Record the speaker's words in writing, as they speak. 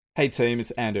Hey team,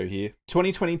 it's Ando here.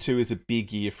 2022 is a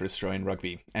big year for Australian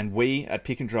rugby, and we at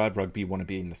Pick and Drive Rugby want to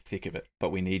be in the thick of it, but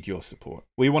we need your support.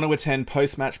 We want to attend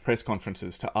post-match press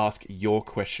conferences to ask your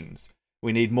questions.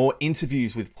 We need more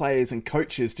interviews with players and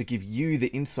coaches to give you the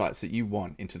insights that you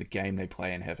want into the game they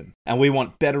play in heaven. And we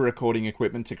want better recording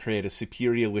equipment to create a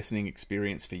superior listening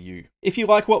experience for you. If you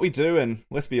like what we do, and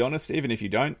let's be honest, even if you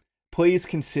don't, please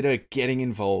consider getting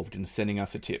involved and sending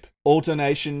us a tip. All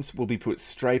donations will be put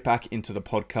straight back into the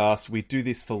podcast. We do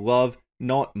this for love,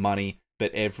 not money,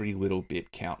 but every little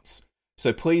bit counts.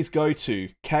 So please go to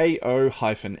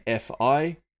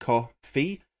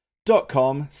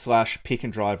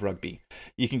ko-fi.com/pickandriverugby.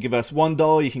 You can give us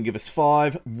 $1, you can give us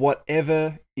 $5,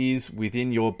 whatever is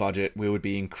within your budget, we would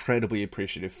be incredibly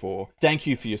appreciative for. Thank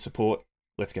you for your support.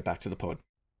 Let's get back to the pod.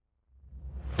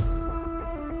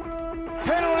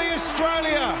 Penalty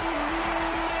Australia!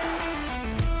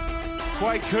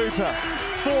 Quade Cooper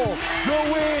for the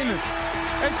win!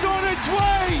 It's on its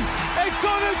way! It's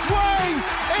on its way!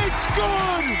 It's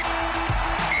good!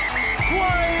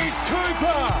 Quade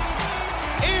Cooper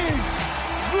is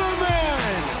the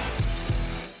man!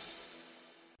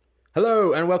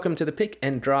 Hello and welcome to the Pick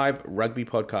and Drive Rugby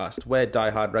Podcast. We're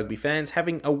diehard rugby fans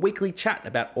having a weekly chat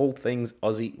about all things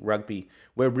Aussie rugby.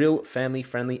 We're real, family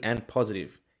friendly and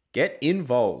positive. Get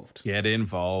involved. Get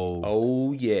involved.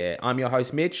 Oh, yeah. I'm your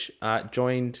host, Mitch,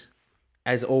 joined,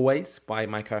 as always, by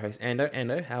my co-host, Ando.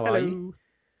 Ando, how are you?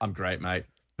 I'm great, mate.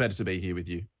 Better to be here with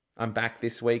you. I'm back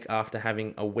this week after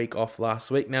having a week off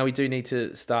last week. Now, we do need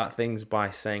to start things by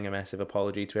saying a massive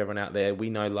apology to everyone out there. We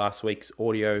know last week's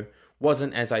audio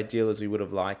wasn't as ideal as we would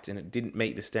have liked, and it didn't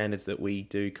meet the standards that we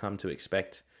do come to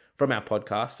expect from our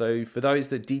podcast. So for those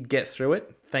that did get through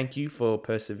it, thank you for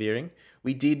persevering.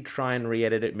 We did try and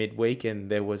re-edit it midweek, and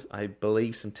there was, I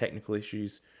believe, some technical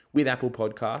issues with Apple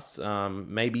Podcasts.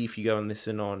 Maybe if you go and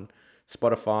listen on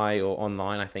Spotify or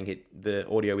online, I think the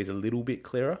audio is a little bit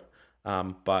clearer.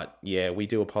 But yeah, we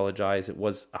do apologize. It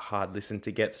was a hard listen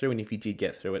to get through, and if you did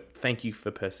get through it, thank you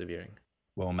for persevering.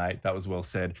 Well, mate, that was well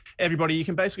said. Everybody, you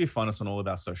can basically find us on all of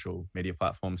our social media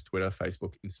platforms, Twitter,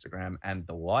 Facebook, Instagram, and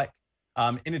the like.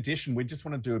 In addition, we just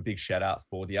want to do a big shout out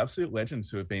for the absolute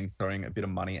legends who have been throwing a bit of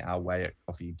money our way at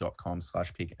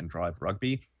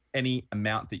coffee.com/pickanddriverugby. Any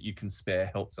amount that you can spare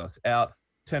helps us out.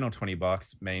 10 or 20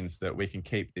 bucks means that we can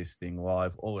keep this thing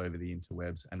live all over the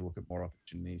interwebs and look at more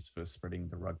opportunities for spreading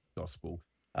the rugby gospel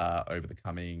over the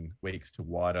coming weeks to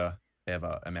wider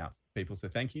ever amounts of people. So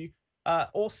thank you.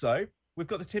 Also, we've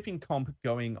got the tipping comp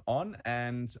going on,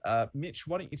 and Mitch,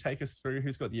 why don't you take us through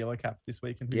who's got the yellow cap this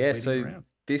week and who's leading around?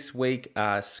 This week,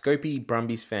 Scopey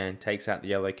Brumbies fan takes out the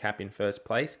yellow cap in first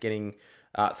place, getting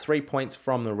 3 points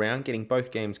from the round, getting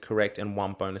both games correct and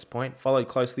 1 bonus point, followed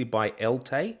closely by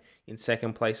Elte in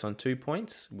second place on 2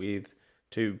 points with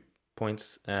 2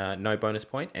 points, no bonus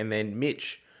point, and then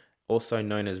Mitch, also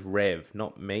known as Rev,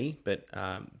 not me, but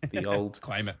the old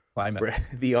claim it.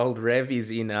 The old Rev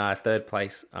is in third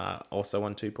place, also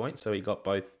on 2 points. So he got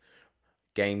both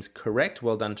games correct.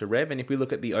 Well done to Rev. And if we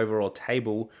look at the overall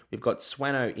table, we've got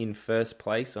Swano in first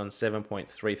place on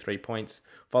 7.33 points,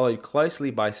 followed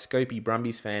closely by Scopey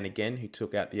Brumbies fan again, who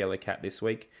took out the yellow cap this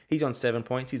week. He's on 7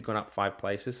 points. He's gone up 5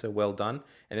 places, so well done.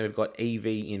 And then we've got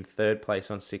EV in third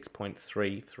place on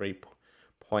 6.33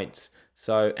 points.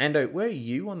 So, Ando, where are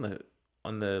you on the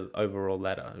overall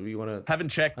ladder? You want to? Haven't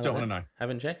checked. Don't want to know.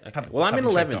 Haven't checked. Okay. Well, I'm in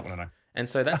 11th, and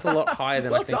so that's a lot higher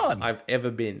than Well I think done. I've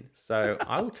ever been. So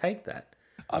I will take that.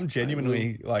 I'm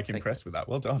genuinely impressed with that.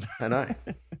 Well done. I know,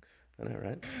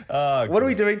 right? What Good. are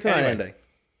we doing tonight, Anyway, Andy?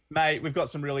 Mate, we've got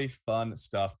some really fun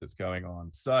stuff that's going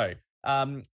on. So,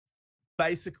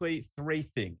 basically 3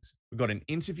 things. We've got an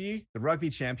interview, the rugby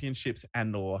championships,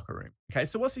 and the locker room. Okay,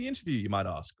 so what's the interview, you might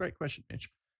ask? Great question, Mitch.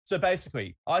 So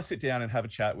basically, I sit down and have a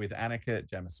chat with Annika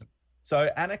Jamison. So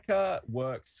Annika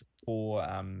works for,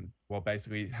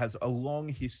 basically has a long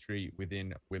history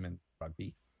within women's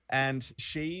rugby. And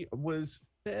she was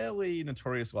fairly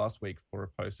notorious last week for a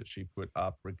post that she put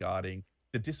up regarding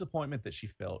the disappointment that she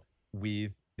felt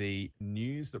with the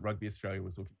news that Rugby Australia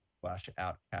was looking to splash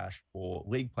out cash for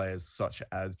league players such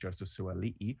as Joseph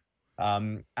Suali'i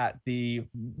at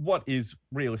what is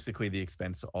realistically the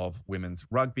expense of women's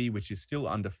rugby, which is still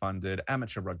underfunded,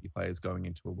 amateur rugby players going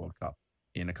into a World Cup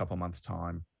in a couple of months'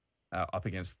 time up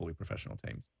against fully professional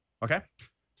teams. Okay?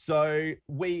 So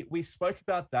we spoke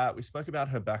about that. We spoke about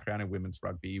her background in women's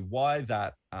rugby, why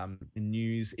that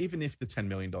news, even if the $10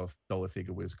 million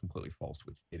figure was completely false,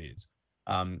 which it is,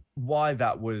 why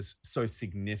that was so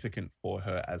significant for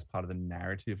her as part of the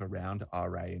narrative around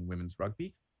RA and women's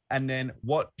rugby, and then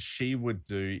what she would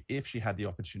do if she had the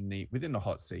opportunity within the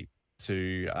hot seat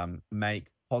to make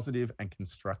positive and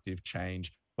constructive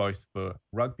change, both for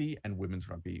rugby and women's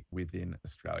rugby within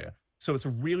Australia. So it's a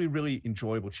really, really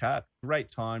enjoyable chat. Great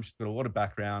time. She's got a lot of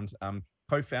background.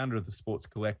 Co-founder of the Sports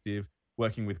Collective,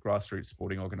 working with grassroots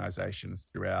sporting organisations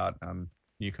throughout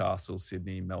Newcastle,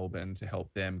 Sydney, Melbourne to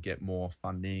help them get more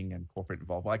funding and corporate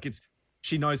involved.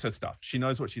 She knows her stuff. She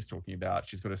knows what she's talking about.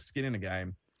 She's got a skin in the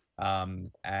game.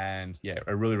 And yeah,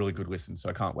 a really, really good listen. So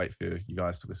I can't wait for you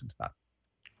guys to listen to that.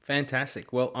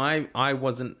 Fantastic. Well, I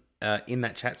wasn't in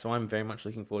that chat, so I'm very much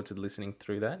looking forward to listening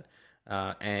through that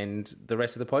and the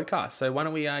rest of the podcast. So why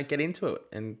don't we get into it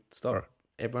and stop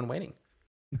everyone waiting?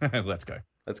 Let's go.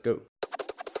 Let's go.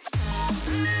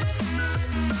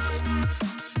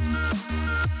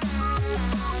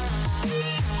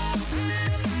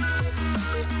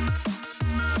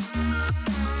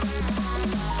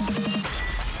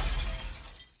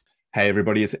 Hey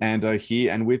everybody, it's Ando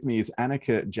here, and with me is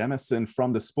Annika Jamieson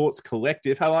from the Sports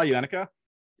Collective. How are you, Annika?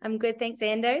 I'm good, thanks,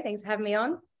 Ando. Thanks for having me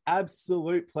on.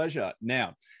 Absolute pleasure.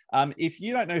 Now, if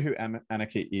you don't know who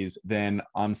Annika is, then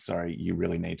I'm sorry, you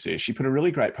really need to. She put a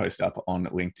really great post up on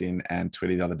LinkedIn and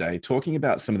Twitter the other day talking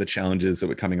about some of the challenges that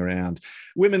were coming around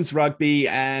women's rugby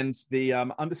and the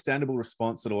understandable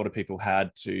response that a lot of people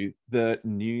had to the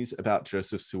news about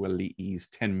Joseph Suaalii's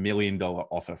 $10 million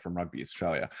offer from Rugby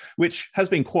Australia, which has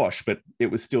been quashed, but it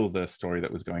was still the story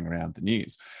that was going around the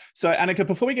news. So, Annika,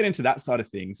 before we get into that side of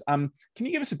things, can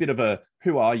you give us a bit of a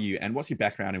who are you and what's your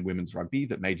background in women's rugby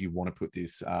that made you want to put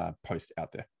this post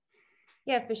out there?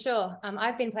 Yeah, for sure.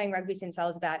 I've been playing rugby since I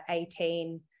was about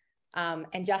 18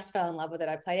 and just fell in love with it.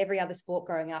 I played every other sport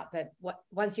growing up, but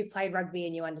once you've played rugby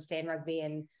and you understand rugby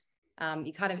and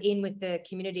you're kind of in with the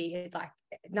community, like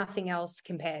nothing else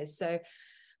compares. So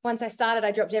once I started,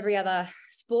 I dropped every other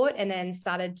sport and then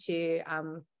started to,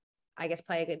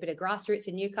 play a good bit of grassroots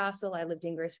in Newcastle. I lived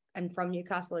I'm from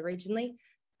Newcastle originally.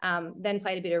 Then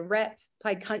played a bit of rep,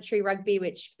 played country rugby,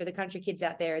 which for the country kids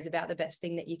out there is about the best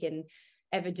thing that you can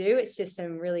ever do. It's just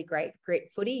some really great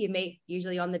footy. You meet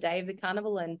usually on the day of the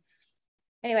carnival. And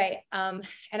anyway, and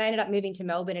I ended up moving to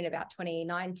Melbourne in about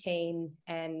 2019.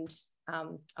 And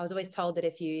I was always told that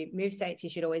if you move states, you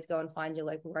should always go and find your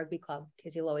local rugby club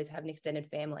because you'll always have an extended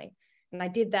family. And I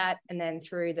did that. And then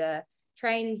through the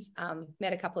trains,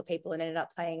 met a couple of people and ended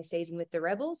up playing a season with the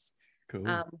Rebels. Cool.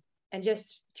 And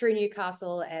just through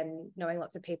Newcastle and knowing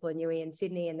lots of people in Newey and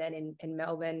Sydney and then in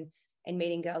Melbourne and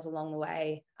meeting girls along the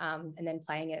way and then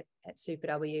playing at Super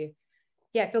W.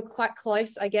 Yeah, I feel quite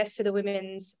close, I guess, to the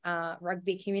women's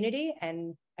rugby community.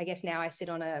 And I guess now I sit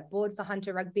on a board for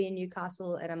Hunter Rugby in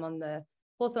Newcastle and I'm on the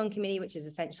Hawthorn Committee, which is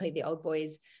essentially the old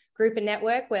boys group and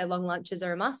network where long lunches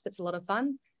are a must. It's a lot of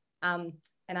fun. And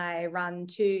I run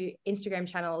 2 Instagram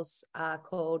channels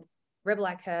called Rebel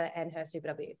Like Her and Her Super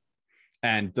W.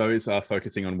 And those are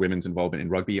focusing on women's involvement in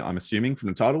rugby, I'm assuming, from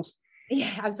the titles?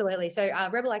 Yeah, absolutely. So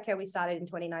Rebel Like Her, we started in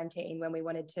 2019 when we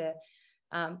wanted to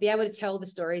be able to tell the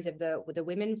stories of the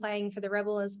women playing for the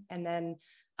Rebels. And then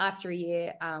after a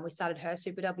year, we started Her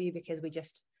Super W because we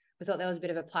thought there was a bit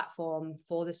of a platform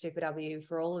for the Super W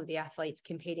for all of the athletes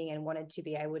competing and wanted to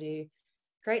be able to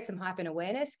create some hype and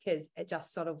awareness because it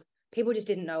just sort of, people just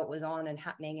didn't know it was on and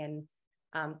happening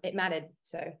and it mattered.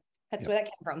 So that's where that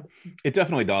came from. It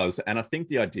definitely does. And I think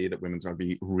the idea that women's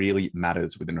rugby really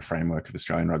matters within a framework of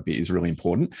Australian rugby is really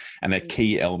important and a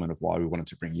key element of why we wanted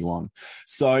to bring you on.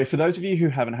 So for those of you who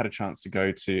haven't had a chance to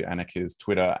go to Annika's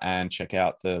Twitter and check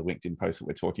out the LinkedIn post that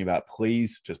we're talking about,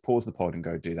 please just pause the pod and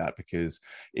go do that because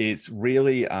it's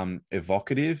really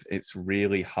evocative. It's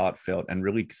really heartfelt and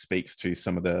really speaks to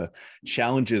some of the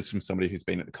challenges from somebody who's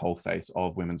been at the coalface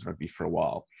of women's rugby for a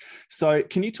while. So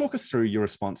can you talk us through your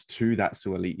response to that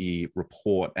Suaalii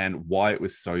report and why it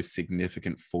was so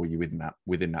significant for you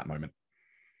within that moment?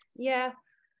 Yeah,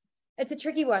 it's a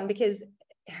tricky one because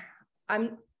I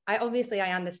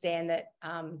understand that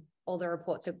all the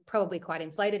reports are probably quite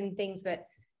inflated and things, but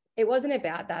it wasn't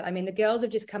about that. I mean, the girls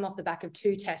have just come off the back of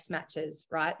 2 test matches,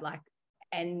 right?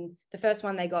 And the first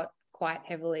one they got quite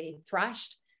heavily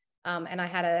thrashed. And I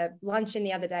had a luncheon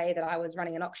the other day that I was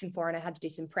running an auction for, and I had to do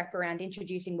some prep around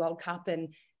introducing World Cup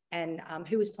and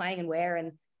who was playing and where.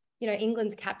 And you know,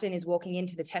 England's captain is walking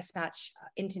into test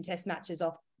matches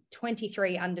off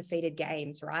 23 undefeated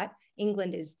games, right?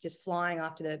 England is just flying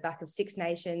after the back of 6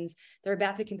 nations. They're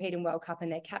about to compete in World Cup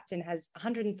and their captain has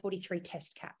 143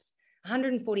 test caps,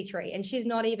 143. And she's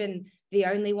not even the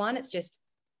only one. It's just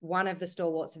one of the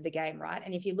stalwarts of the game, right?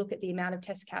 And if you look at the amount of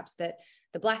test caps that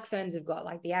the Black Ferns have got,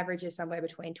 like the average is somewhere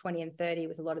between 20 and 30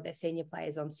 with a lot of their senior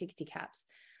players on 60 caps.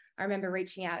 I remember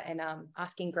reaching out and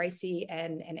asking Gracie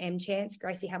and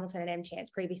Gracie Hamilton and M Chance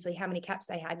previously how many caps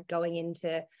they had going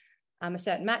into a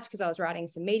certain match because I was writing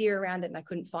some media around it and I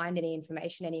couldn't find any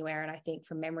information anywhere. And I think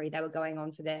from memory, they were going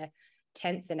on for their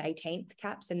 10th and 18th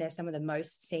caps, and they're some of the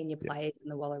most senior players in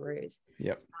the Wallaroos.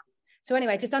 Yep. So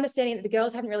anyway, just understanding that the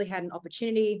girls hadn't really had an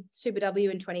opportunity. Super W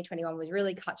in 2021 was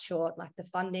really cut short, like the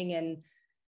funding and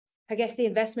I guess the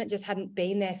investment just hadn't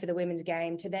been there for the women's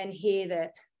game. To then hear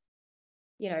that,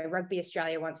 Rugby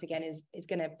Australia once again is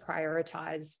going to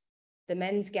prioritise the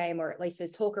men's game, or at least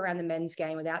there's talk around the men's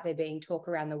game without there being talk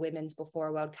around the women's before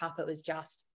a World Cup. It was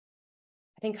just,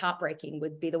 I think, heartbreaking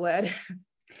would be the word.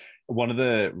 One of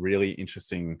the really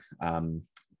interesting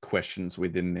questions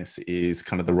within this is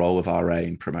kind of the role of RA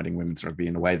in promoting women's rugby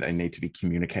in a way that they need to be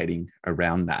communicating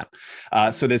around that.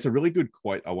 So there's a really good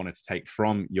quote I wanted to take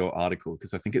from your article,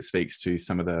 because I think it speaks to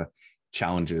some of the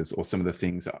challenges or some of the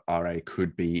things that RA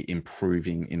could be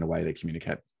improving in the way they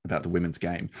communicate about the women's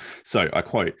game. So I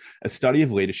quote, "A study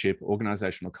of leadership,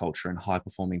 organizational culture, and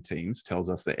high-performing teams tells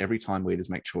us that every time leaders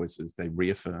make choices, they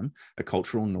reaffirm a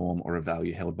cultural norm or a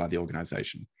value held by the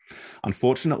organization.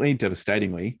 Unfortunately,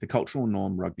 devastatingly, the cultural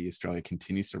norm Rugby Australia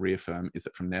continues to reaffirm is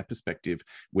that from their perspective,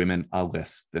 women are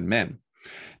less than men."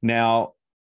 Now,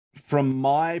 from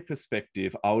my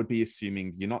perspective, I would be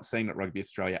assuming you're not saying that Rugby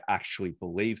Australia actually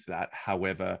believes that.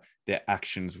 However, their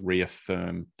actions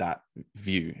reaffirm that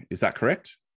view. Is that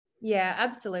correct? Yeah,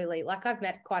 absolutely. Like, I've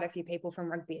met quite a few people from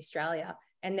Rugby Australia,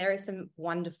 and there are some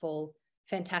wonderful,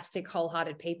 fantastic,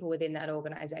 wholehearted people within that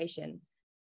organisation.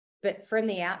 But from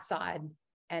the outside,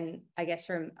 and I guess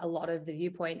from a lot of the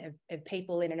viewpoint of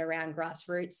people in and around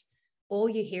grassroots, all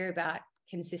you hear about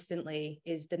consistently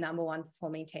is the number one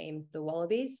performing team, the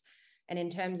Wallabies. And in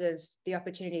terms of the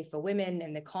opportunity for women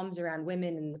and the comms around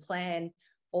women and the plan,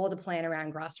 or the plan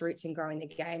around grassroots and growing the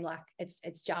game, like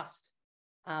it's just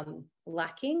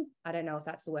lacking. I don't know if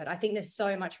that's the word. I think there's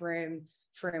so much room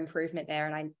for improvement there.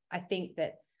 And I think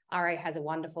that RA has a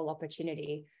wonderful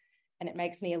opportunity, and it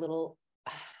makes me a little,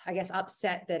 I guess,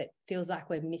 upset that it feels like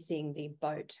we're missing the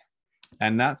boat.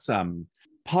 And that's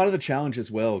part of the challenge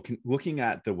as well. Looking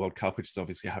at the World Cup, which is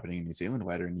obviously happening in New Zealand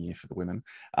later in the year for the women,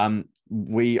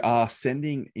 we are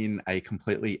sending in a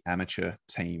completely amateur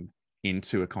team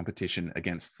into a competition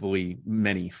against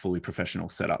many fully professional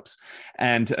setups.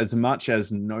 And as much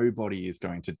as nobody is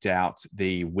going to doubt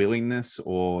the willingness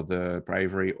or the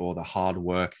bravery or the hard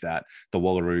work that the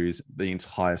Wallaroos, the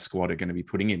entire squad, are going to be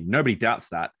putting in, nobody doubts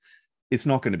that. It's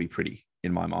not going to be pretty.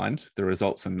 In my mind, the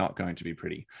results are not going to be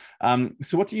pretty.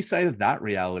 So what do you say to that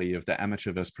reality of the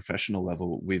amateur versus professional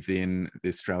level within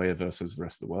Australia versus the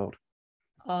rest of the world?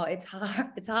 Oh, it's hard.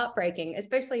 It's heartbreaking,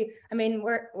 especially, I mean,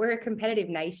 we're a competitive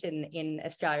nation in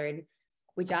Australia, and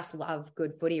we just love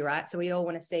good footy, right? So we all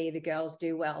want to see the girls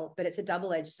do well, but it's a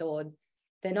double-edged sword.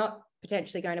 They're not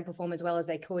potentially going to perform as well as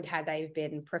they could had they've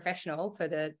been professional for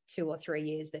the 2 or 3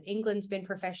 years that England's been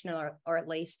professional, or at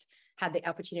least had the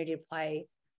opportunity to play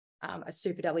a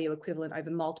Super W equivalent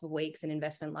over multiple weeks, an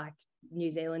investment like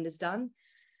New Zealand has done.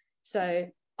 So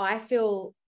I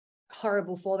feel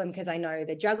horrible for them, because I know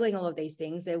they're juggling all of these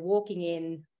things. They're walking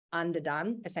in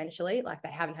underdone, essentially, like they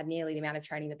haven't had nearly the amount of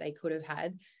training that they could have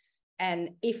had. And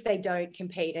if they don't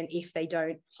compete and if they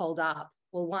don't hold up,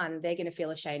 well, one, they're going to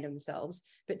feel ashamed of themselves.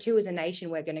 But two, as a nation,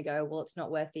 we're going to go, well, it's not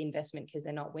worth the investment because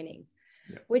they're not winning,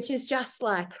 which is just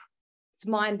like, it's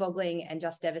mind-boggling and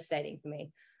just devastating for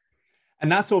me.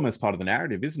 And that's almost part of the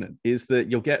narrative, isn't it? Is that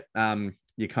you'll get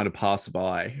your kind of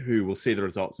passerby who will see the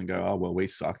results and go, oh, well, we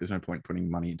suck. There's no point putting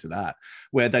money into that,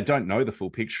 where they don't know the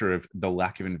full picture of the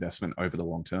lack of investment over the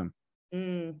long term.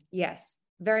 Yes,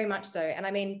 very much so. And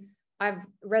I mean, I've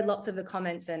read lots of the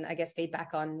comments and I guess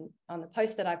feedback on the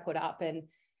post that I put up, and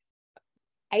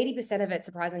 80% of it,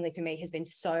 surprisingly for me, has been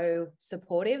so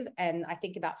supportive. And I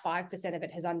think about 5% of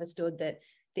it has understood that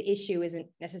the issue isn't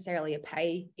necessarily a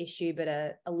pay issue, but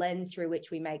a lens through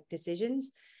which we make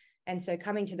decisions. And so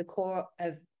coming to the core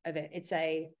of it,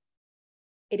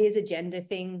 it is a gender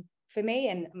thing for me.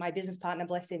 And my business partner,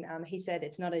 bless him, he said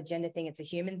it's not a gender thing, it's a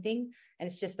human thing. And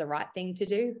it's just the right thing to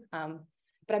do.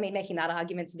 But I mean, making that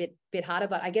argument's a bit harder.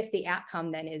 But I guess the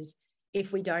outcome then is,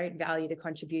 if we don't value the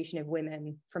contribution of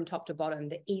women from top to bottom,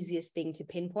 the easiest thing to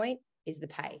pinpoint is the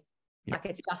pay. Yeah. Like,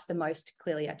 it's just the most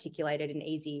clearly articulated and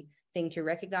easy thing to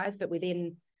recognize. But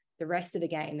within the rest of the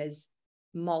game, there's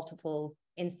multiple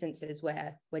instances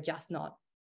where we're just not,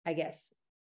 I guess,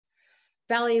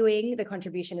 valuing the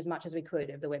contribution as much as we could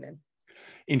of the women.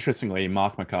 Interestingly,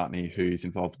 Mark McCartney, who's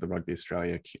involved with the Rugby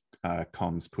Australia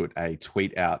comms, put a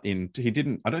tweet out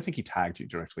I don't think he tagged you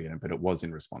directly in it, but it was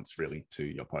in response really to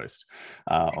your post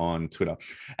on Twitter.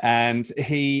 And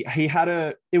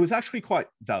it was actually quite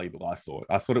valuable, I thought.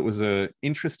 I thought it was an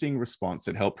interesting response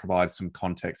that helped provide some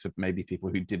context of maybe people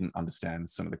who didn't understand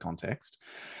some of the context.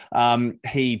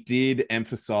 He did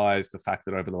emphasize the fact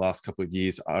that over the last couple of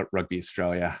years, Rugby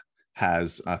Australia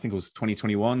has, I think it was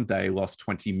 2021, they lost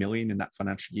 20 million in that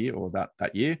financial year or that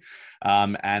year.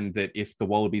 And that if the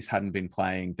Wallabies hadn't been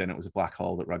playing, then it was a black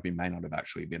hole that rugby may not have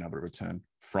actually been able to return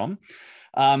from.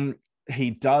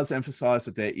 He does emphasize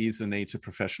that there is a need to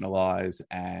professionalize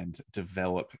and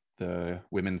develop the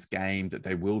women's game, that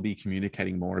they will be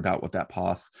communicating more about what that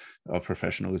path of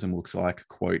professionalism looks like,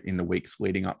 quote, in the weeks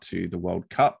leading up to the World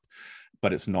Cup,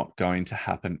 but it's not going to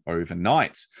happen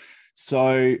overnight.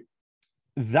 So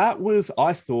that was,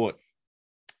 I thought,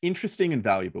 interesting and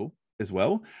valuable as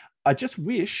well. I just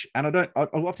wish, and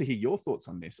I'd love to hear your thoughts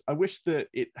on this. I wish that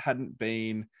it hadn't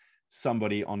been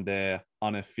somebody on their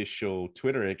unofficial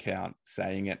Twitter account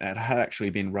saying it, and it had actually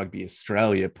been Rugby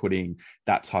Australia putting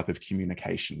that type of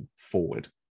communication forward.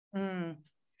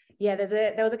 Yeah,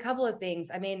 there was a couple of things.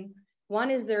 I mean,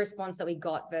 one is the response that we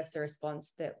got versus the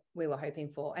response that we were hoping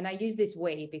for. And I use this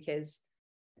 "we" because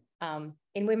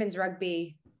in women's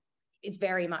rugby, it's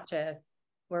very much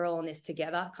we're all in this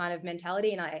together kind of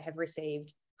mentality. And I have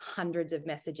received hundreds of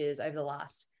messages over the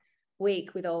last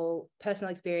week with all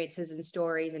personal experiences and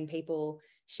stories and people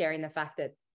sharing the fact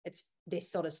that it's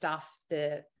this sort of stuff,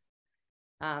 the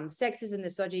sexism, the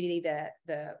misogyny,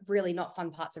 the really not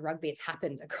fun parts of rugby. It's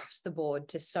happened across the board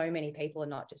to so many people and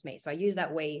not just me. So I use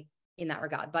that "we" in that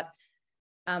regard. But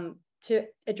to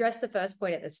address the first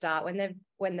point at the start, when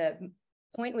the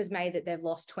point was made that they've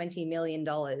lost $20 million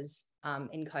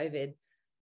in COVID,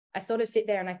 I sort of sit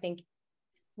there and I think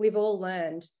we've all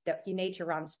learned that you need to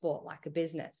run sport like a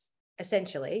business,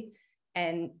 essentially.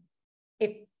 And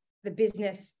if the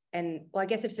business I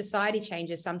guess if society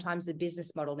changes, sometimes the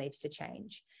business model needs to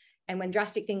change. And when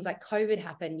drastic things like COVID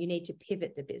happen, you need to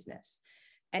pivot the business.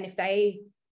 And if they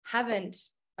haven't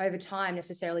over time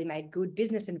necessarily made good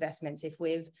business investments, if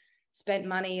we've spent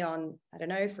money on, I don't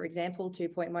know, for example,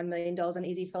 $2.1 million on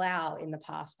Izzy Folau in the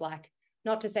past, like,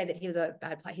 not to say that he was a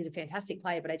bad player, he's a fantastic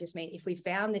player, but I just mean if we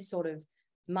found this sort of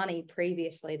money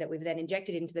previously that we've then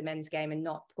injected into the men's game and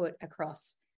not put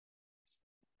across,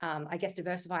 I guess,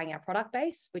 diversifying our product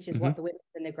base, which is what the women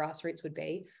and the grassroots would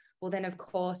be, well, then of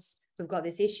course we've got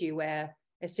this issue where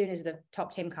as soon as the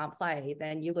top team can't play,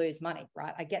 then you lose money,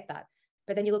 right? I get that.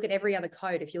 But then you look at every other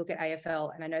code, if you look at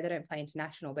AFL, and I know they don't play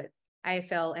international, but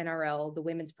AFL, NRL, the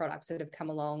women's products that have come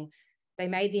along, they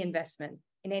made the investment.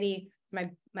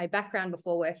 My background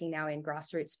before working now in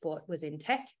grassroots sport was in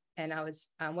tech, and I was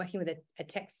working with a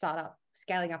tech startup,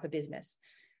 scaling up a business.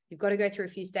 You've got to go through a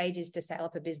few stages to scale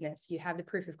up a business. You have the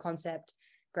proof of concept,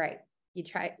 great. You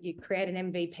create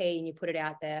an MVP and you put it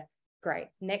out there, great.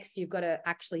 Next, you've got to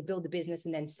actually build the business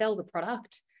and then sell the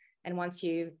product. And once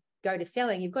you go to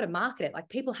selling, you've got to market it. Like,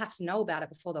 people have to know about it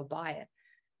before they'll buy it.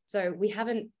 So we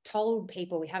haven't told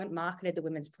people, we haven't marketed the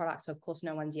women's product. So of course,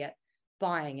 no one's yet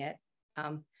buying it.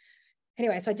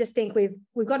 Anyway, so I just think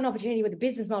we've got an opportunity with the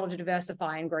business model to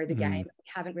diversify and grow the game. We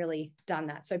haven't really done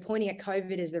that. So pointing at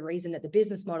COVID as the reason that the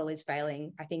business model is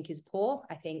failing, I think is poor.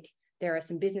 I think there are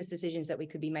some business decisions that we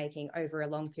could be making over a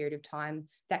long period of time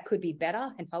that could be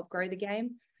better and help grow the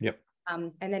game. Yep.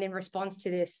 And then in response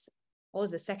to this, what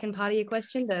was the second part of your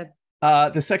question?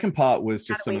 The second part was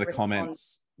just some of the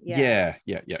comments. Yeah.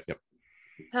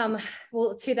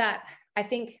 Well, to that, I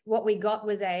think what we got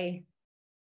was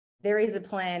there is a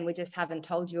plan, we just haven't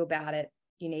told you about it.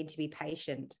 You need to be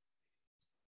patient.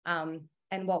 And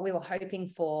what we were hoping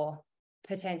for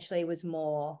potentially was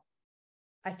more,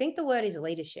 I think the word is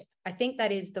leadership. I think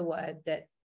that is the word that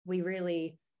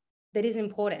is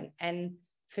important. And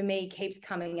for me, keeps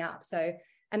coming up. So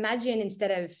imagine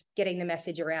instead of getting the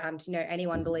message around,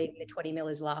 anyone believing the 20 mil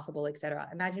is laughable, et cetera.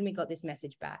 Imagine we got this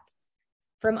message back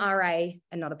from RA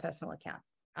and not a personal account.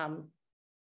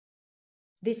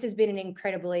 This has been an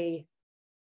incredibly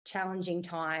challenging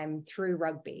time through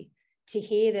rugby. To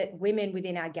hear that women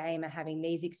within our game are having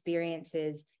these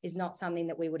experiences is not something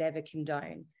that we would ever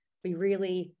condone. We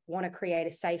really want to create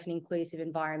a safe and inclusive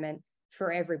environment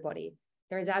for everybody.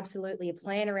 There is absolutely a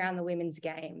plan around the women's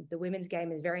game. The women's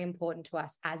game is very important to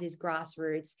us, as is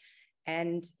grassroots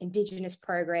and Indigenous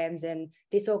programs. And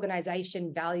this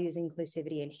organisation values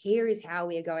inclusivity. And here is how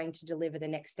we are going to deliver the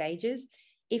next stages.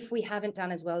 If we haven't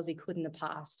done as well as we could in the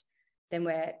past, then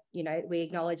we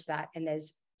acknowledge that, and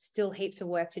there's still heaps of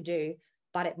work to do,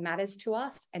 but it matters to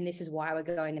us. And this is why we're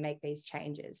going to make these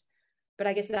changes. But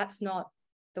I guess that's not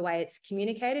the way it's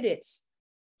communicated. It's,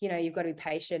 you've got to be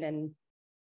patient and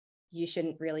you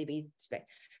shouldn't really be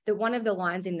one of the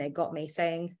lines in there got me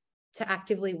saying to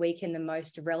actively weaken the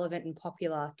most relevant and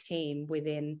popular team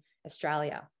within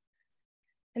Australia.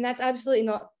 And that's absolutely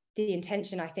not the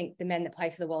intention. I think the men that play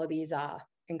for the Wallabies are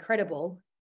incredible,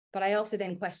 but I also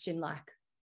then question,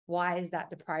 why is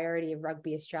that the priority of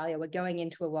Rugby Australia? We're going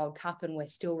into a World Cup and we're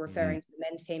still referring to the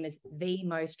men's team as the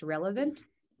most relevant.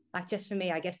 Just for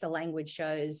me, I guess the language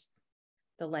shows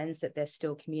the lens that they're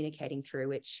still communicating through,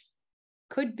 which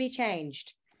could be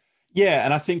changed. Yeah,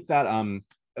 and I think that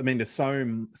there's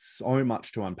so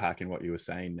much to unpack in what you were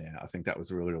saying there. I think that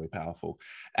was really, really powerful.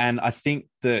 And I think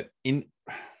that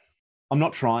I'm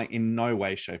not trying, in no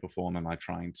way, shape or form am I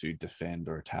trying to defend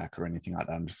or attack or anything like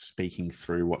that. I'm just speaking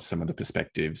through what some of the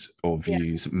perspectives or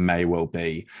views may well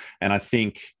be. And I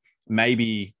think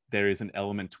maybe there is an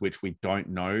element to which we don't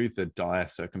know the dire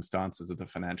circumstances of the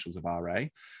financials of RA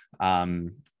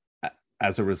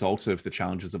as a result of the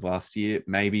challenges of last year,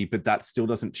 maybe, but that still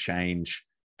doesn't change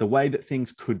the way that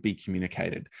things could be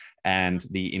communicated and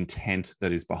the intent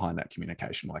that is behind that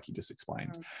communication, like you just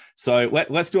explained. So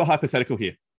let's do a hypothetical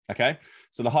here. Okay.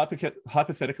 So the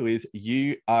hypothetical is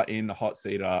you are in the hot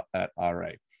seat at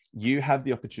RA. You have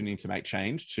the opportunity to make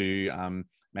change, to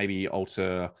maybe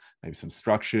alter maybe some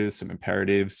structures, some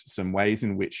imperatives, some ways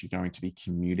in which you're going to be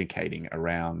communicating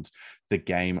around the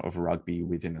game of rugby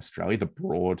within Australia, the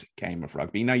broad game of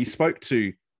rugby. Now, you spoke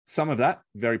to some of that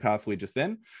very powerfully just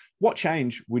then. What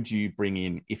change would you bring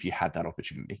in if you had that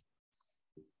opportunity?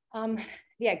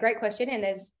 Yeah, great question. And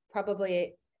there's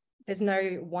no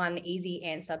one easy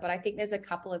answer, but I think there's a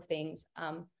couple of things.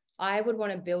 I would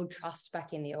want to build trust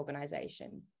back in the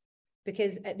organization,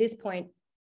 because at this point,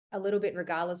 a little bit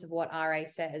regardless of what RA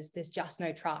says, there's just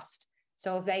no trust.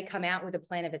 So if they come out with a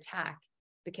plan of attack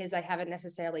because they haven't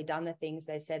necessarily done the things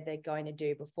they've said they're going to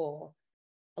do before,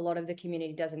 a lot of the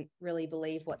community doesn't really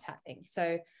believe what's happening.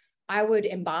 So I would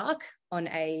embark on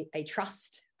a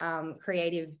trust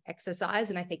creative exercise.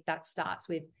 And I think that starts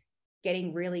with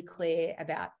getting really clear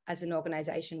about, as an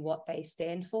organization, what they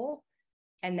stand for,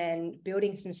 and then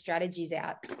building some strategies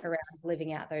out around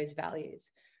living out those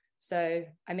values. So,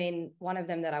 one of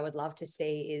them that I would love to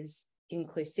see is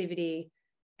inclusivity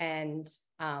and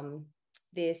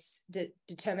this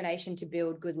determination to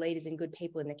build good leaders and good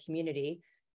people in the community.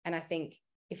 And I think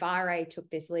if RA took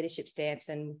this leadership stance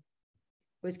and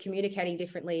was communicating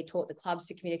differently, taught the clubs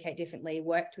to communicate differently,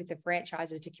 worked with the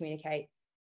franchises to communicate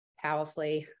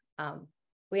powerfully,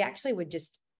 we actually would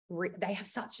they have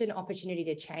such an opportunity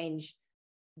to change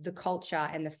the culture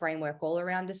and the framework all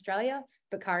around Australia.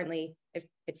 But currently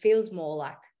it feels more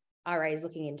like RA is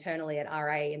looking internally at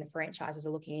RA and the franchises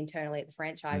are looking internally at the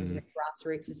franchises, and the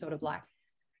grassroots is sort of like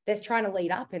they're trying to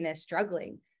lead up and they're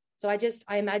struggling. So I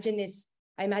imagine this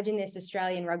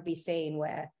Australian rugby scene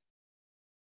where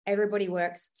everybody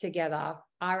works together.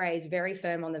 RA is very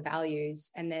firm on the values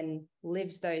and then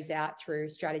lives those out through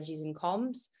strategies and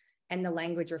comms, and the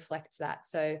language reflects that.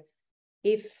 So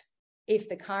if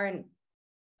the current,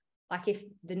 if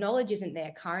the knowledge isn't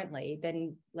there currently,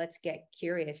 then let's get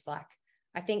curious.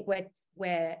 I think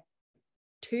we're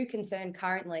too concerned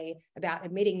currently about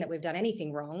admitting that we've done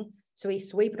anything wrong, so we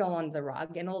sweep it all under the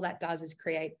rug, and all that does is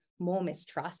create more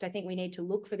mistrust. I think we need to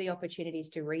look for the opportunities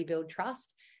to rebuild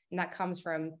trust, and that comes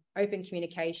from open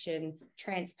communication,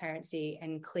 transparency,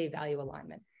 and clear value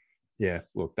alignment. Yeah,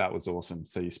 look, that was awesome.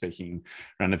 So you're speaking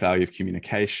around the value of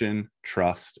communication,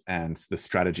 trust, and the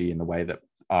strategy and the way that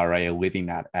RA are living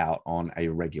that out on a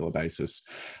regular basis.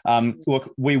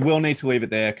 Look, we will need to leave it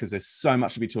there because there's so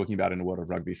much to be talking about in the world of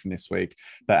rugby from this week.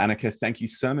 But Annika, thank you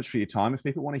so much for your time. If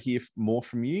people want to hear more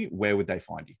from you, where would they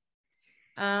find you?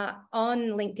 On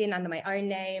LinkedIn under my own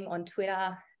name, on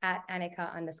Twitter at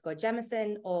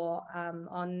Annika_Jamieson, or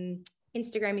on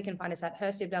Instagram, you can find us at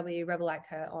HerSubW, Rebel Like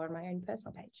Her, or on my own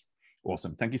personal page.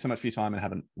 Awesome. Thank you so much for your time and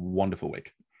have a wonderful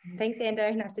week. Thanks,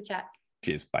 Ando. Nice to chat.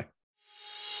 Cheers. Bye.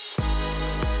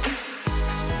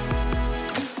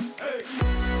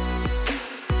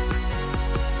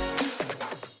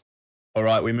 All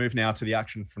right, we move now to the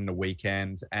action from the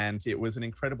weekend, and it was an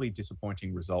incredibly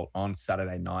disappointing result on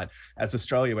Saturday night as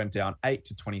Australia went down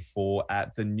 8-24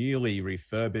 at the newly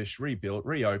refurbished, rebuilt,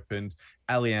 reopened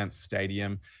Allianz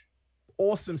Stadium.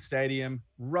 Awesome stadium,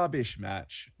 rubbish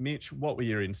match. Mitch, what were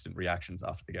your instant reactions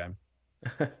after the game?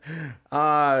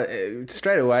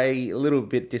 Straight away, a little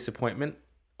bit disappointment,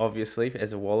 obviously,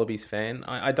 as a Wallabies fan.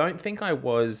 I don't think I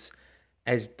was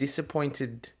as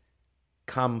disappointed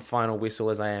come final whistle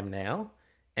as I am now,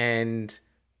 and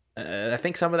I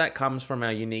think some of that comes from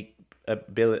our unique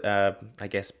ability,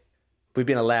 we've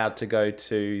been allowed to go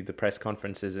to the press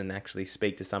conferences and actually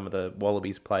speak to some of the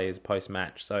Wallabies players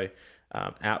post-match. So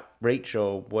outreach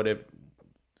or whatever,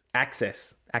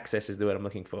 access is the word I'm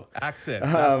looking for. Access,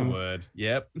 that's the word.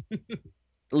 Yep.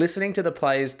 Listening to the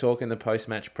players talk in the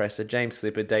post-match presser, James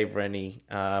Slipper, Dave Rennie,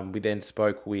 we then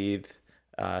spoke with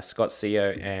Scott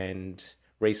Seo and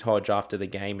Reece Hodge after the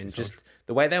game, and just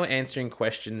the way they were answering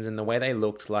questions and the way they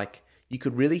looked, like you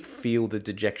could really feel the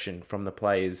dejection from the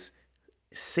players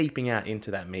seeping out into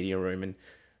that media room. And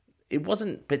it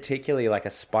wasn't particularly like a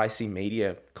spicy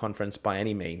media conference by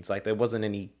any means. Like there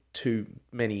wasn't too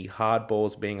many hard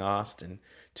balls being asked and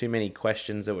too many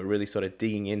questions that were really sort of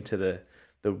digging into the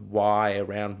why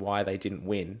around why they didn't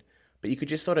win. But you could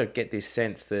just sort of get this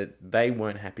sense that they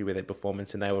weren't happy with their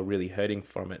performance and they were really hurting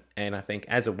from it. And I think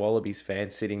as a Wallabies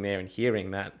fan sitting there and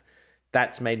hearing that,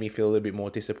 that's made me feel a little bit more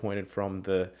disappointed from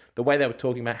the way they were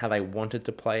talking about how they wanted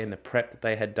to play and the prep that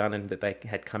they had done and that they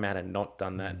had come out and not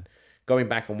done that. Going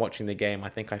back and watching the game, I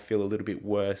think I feel a little bit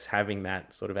worse having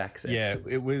that sort of access. Yeah,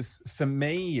 it was, for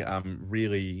me,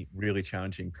 really, really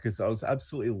challenging because I was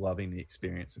absolutely loving the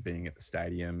experience of being at the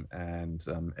stadium and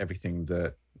everything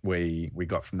that we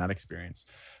got from that experience.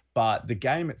 But the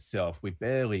game itself, we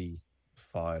barely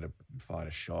fired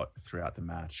a shot throughout the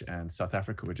match, and South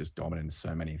Africa were just dominant in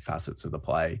so many facets of the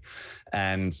play.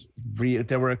 And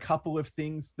there were a couple of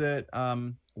things that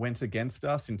went against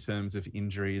us in terms of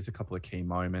injuries, a couple of key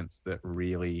moments that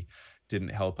really didn't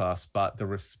help us. But the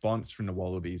response from the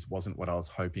Wallabies wasn't what I was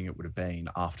hoping it would have been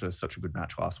after such a good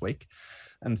match last week.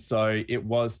 And so it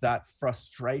was that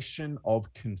frustration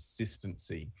of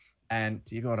consistency. And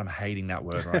dear God, I'm hating that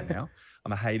word right now.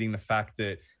 I'm hating the fact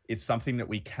that it's something that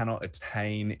we cannot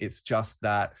attain. It's just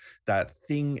that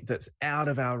thing that's out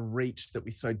of our reach that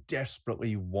we so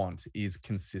desperately want is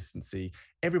consistency.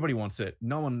 Everybody wants it.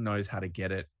 No one knows how to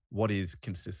get it. What is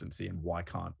consistency and why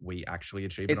can't we actually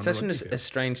achieve it? It's such a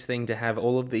strange thing to have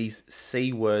all of these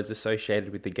C words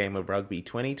associated with the game of rugby.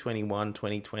 2021,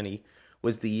 2020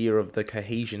 was the year of the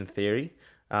cohesion theory.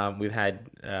 We've had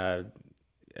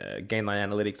Gainline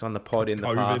Analytics on the pod in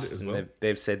the past, and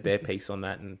they've said their piece on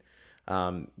that. And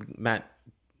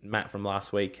Matt from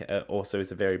last week also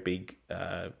is a very big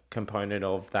component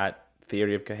of that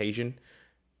theory of cohesion.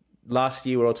 Last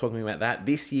year we were all talking about that.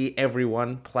 This year,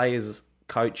 everyone, players,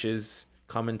 coaches,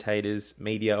 commentators,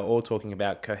 media, all talking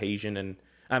about cohesion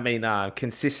and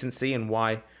consistency and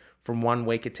why from one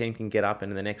week a team can get up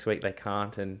and the next week they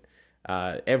can't. And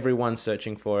everyone's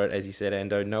searching for it, as you said,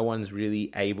 Ando. No one's really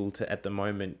able to, at the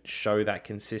moment, show that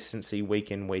consistency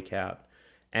week in, week out.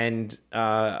 And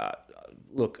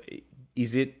look,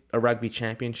 is it a rugby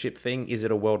championship thing? Is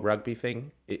it a world rugby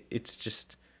thing?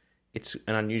 It's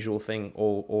an unusual thing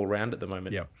all around at the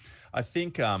moment. Yeah. I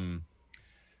think,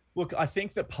 I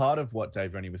think that part of what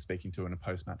Dave Rennie was speaking to in a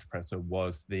post-match presser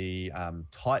was the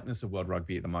tightness of world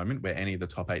rugby at the moment, where any of the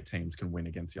top 8 teams can win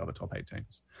against the other top 8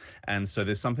 teams. And so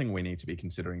there's something we need to be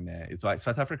considering there. It's like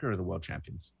South Africa are the world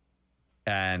champions.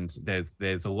 And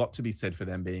there's a lot to be said for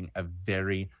them being a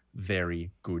very,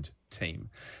 very good team.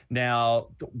 Now,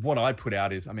 what I put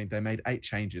out is, they made 8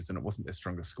 changes and it wasn't their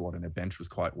strongest squad and their bench was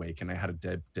quite weak and they had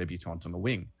a debutant on the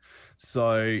wing.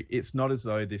 So it's not as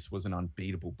though this was an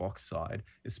unbeatable box side,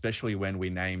 especially when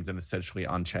we named an essentially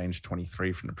unchanged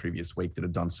 23 from the previous week that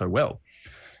had done so well.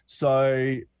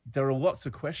 So there are lots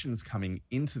of questions coming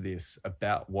into this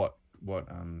about what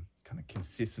kind of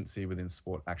consistency within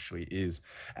sport actually is.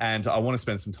 And I want to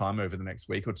spend some time over the next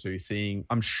week or two seeing,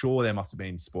 I'm sure there must have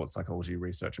been sports psychology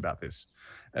research about this,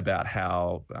 about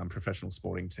how professional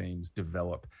sporting teams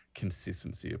develop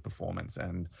consistency of performance.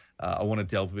 And I want to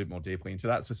delve a bit more deeply into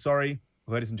that. So sorry,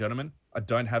 ladies and gentlemen, I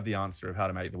don't have the answer of how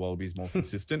to make the Wallabies more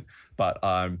consistent, but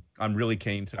I'm really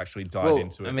keen to actually dive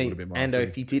into it a little bit more. And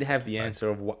if you did have the answer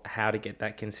of how to get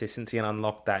that consistency and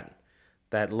unlock that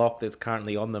lock that's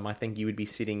currently on them, I think you would be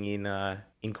sitting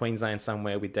in Queensland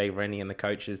somewhere with Dave Rennie and the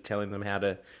coaches telling them how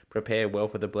to prepare well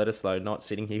for the Bledisloe, not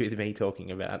sitting here with me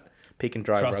talking about pick and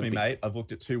drive Trust rugby. me, mate, I've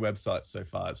looked at 2 websites so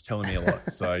far. It's telling me a lot.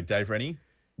 So Dave Rennie,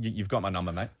 you've got my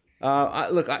number, mate.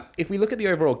 If we look at the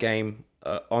overall game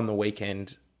on the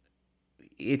weekend,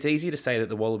 it's easy to say that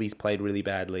the Wallabies played really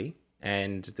badly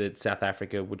and that South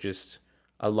Africa were just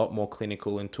a lot more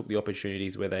clinical and took the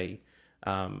opportunities where they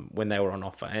when they were on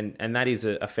offer. And that is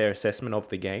a fair assessment of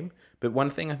the game. But one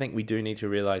thing I think we do need to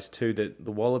realise too, that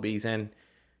the Wallabies, and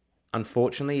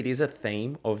unfortunately it is a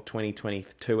theme of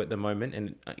 2022 at the moment,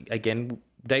 and again,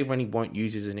 Dave Rennie won't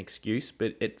use it as an excuse,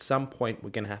 but at some point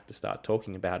we're going to have to start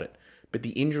talking about it. But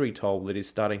the injury toll that is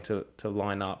starting to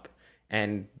line up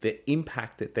and the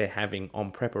impact that they're having on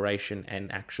preparation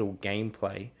and actual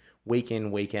gameplay week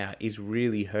in, week out is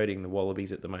really hurting the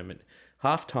Wallabies at the moment.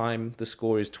 Half-time, the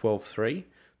score is 12-3.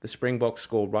 The Springboks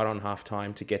scored right on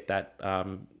half-time to get that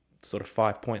sort of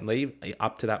 5-point lead.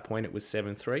 Up to that point, it was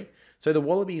 7-3. So the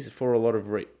Wallabies, for a lot of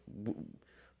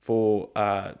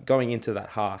going into that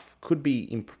half, could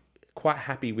be quite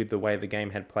happy with the way the game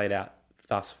had played out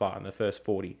thus far in the first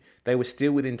 40. They were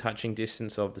still within touching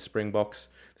distance of the Springboks.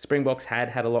 The Springboks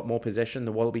had a lot more possession.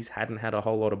 The Wallabies hadn't had a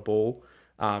whole lot of ball.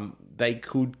 They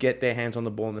could get their hands on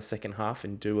the ball in the second half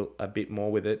and do a bit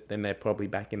more with it, then they're probably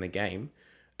back in the game.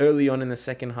 Early on in the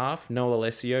second half, Noel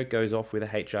Alessio goes off with a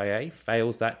HIA,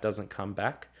 fails that, doesn't come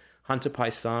back. Hunter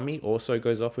Paisami also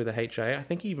goes off with a HIA. I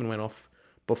think he even went off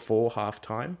before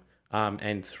halftime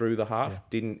and through the half,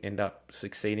 didn't end up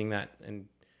succeeding that and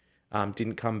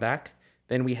didn't come back.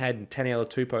 Then we had Taniela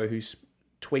Tupou, who's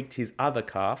tweaked his other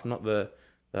calf, not the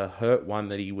hurt one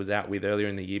that he was out with earlier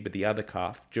in the year, but the other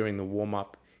calf during the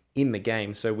warm-up in the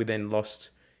game. So we then lost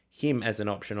him as an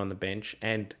option on the bench.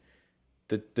 And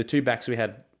the two backs we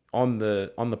had on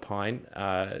the Pine,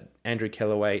 Andrew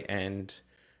Kellaway and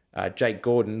Jake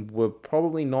Gordon, were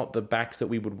probably not the backs that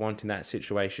we would want in that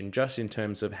situation, just in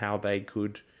terms of how they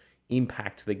could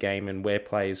impact the game and where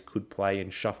players could play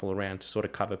and shuffle around to sort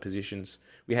of cover positions.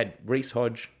 We had Reece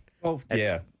Hodge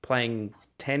playing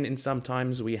 10 in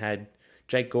sometimes. We had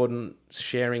Jake Gordon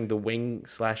sharing the wing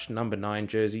 / number 9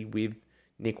 jersey with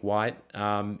Nick White.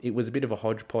 It was a bit of a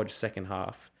hodgepodge second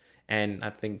half. And I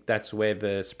think that's where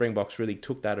the Springboks really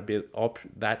took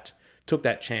that took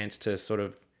that chance to sort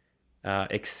of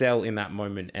excel in that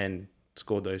moment and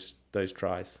score those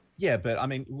tries. Yeah, but I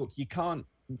mean, look, you can't.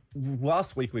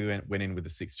 Last week we went in with a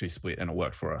 6-2 split and it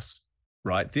worked for us,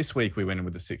 right? This week we went in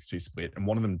with a 6-2 split and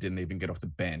one of them didn't even get off the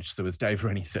bench. So as Dave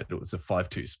Rennie said, it was a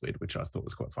 5-2 split, which I thought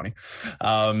was quite funny.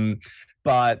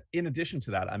 But in addition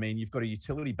to that, I mean, you've got a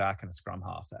utility back and a scrum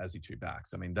half as your two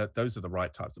backs. I mean, those are the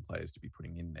right types of players to be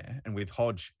putting in there. And with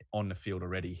Hodge on the field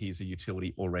already, he's a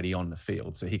utility already on the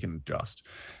field, so he can adjust.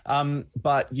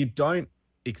 But you don't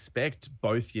expect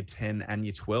both your 10 and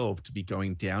your 12 to be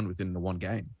going down within the one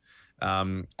game.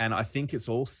 And I think it's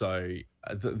also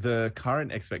the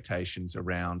current expectations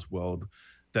around World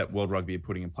Rugby are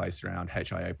putting in place around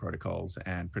HIA protocols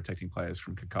and protecting players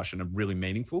from concussion are really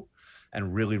meaningful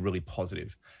and really, really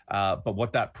positive. But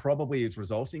what that probably is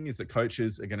resulting is that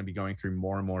coaches are going to be going through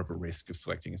more and more of a risk of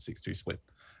selecting a 6-2 split,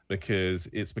 because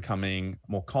it's becoming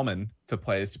more common for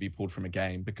players to be pulled from a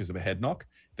game because of a head knock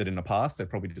that in the past they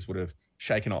probably just would have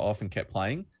shaken it off and kept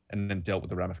playing and then dealt with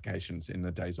the ramifications in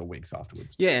the days or weeks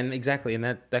afterwards. Yeah, and exactly. And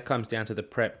that comes down to the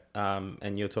prep.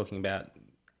 And you're talking about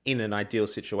in an ideal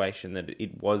situation that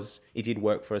it did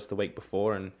work for us the week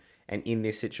before. And in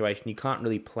this situation, you can't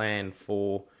really plan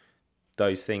for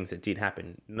those things that did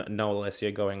happen. Noel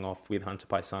Alessio going off with Hunter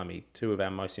Paisami, two of our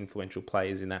most influential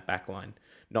players in that back line,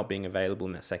 not being available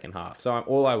in that second half. So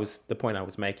the point I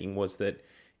was making was that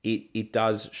it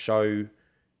does show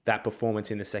that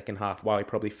performance in the second half, while we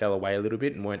probably fell away a little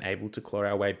bit and weren't able to claw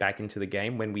our way back into the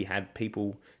game when we had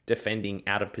people defending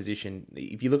out of position.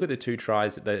 If you look at the two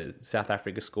tries that the South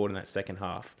Africa scored in that second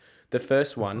half, the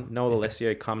first one, Noel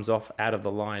Alessio comes off out of the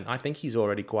line. I think he's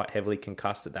already quite heavily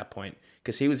concussed at that point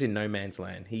because he was in no man's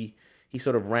land. He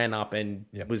sort of ran up and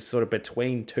was sort of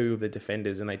between two of the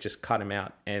defenders and they just cut him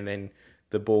out. And then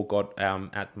the ball got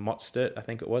at Mostert, I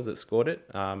think it was, that scored it,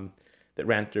 that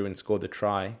ran through and scored the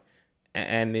try.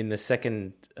 And in the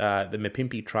second, the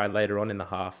Mapimpi try later on in the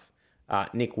half,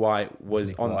 Nick White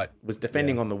was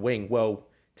defending on the wing. Well,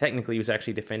 technically he was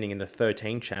actually defending in the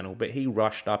 13 channel, but he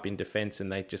rushed up in defence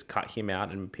and they just cut him out,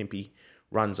 and Mapimpi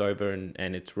runs over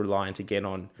and it's relying to get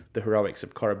on the heroics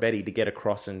of Koroibete to get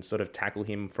across and sort of tackle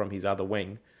him from his other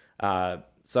wing.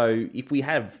 So if we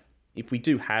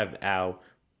do have our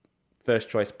first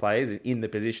choice players in the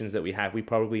positions that we have, we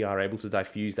probably are able to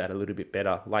diffuse that a little bit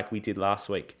better, like we did last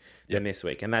week than this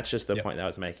week. And that's just the point that I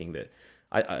was making, that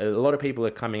a lot of people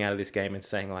are coming out of this game and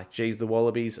saying like, geez, the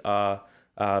Wallabies are,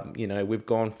 we've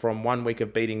gone from 1 week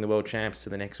of beating the world champs to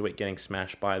the next week getting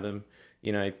smashed by them.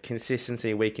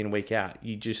 Consistency week in, week out.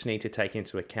 You just need to take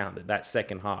into account that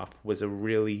second half was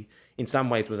in some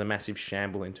ways was a massive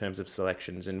shamble in terms of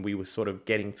selections. And we were sort of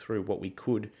getting through what we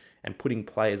could and putting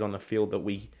players on the field that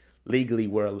we legally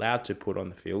were allowed to put on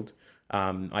the field.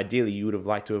 Ideally, you would have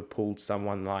liked to have pulled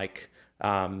someone like,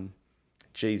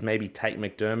 maybe Tate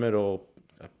McDermott or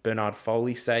Bernard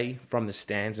Foley, say, from the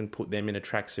stands and put them in a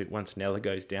tracksuit once Nella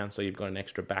goes down, so you've got an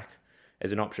extra back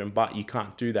as an option. But you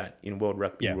can't do that in World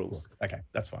Rugby rules. Okay,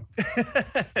 that's fine.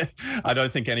 I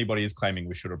don't think anybody is claiming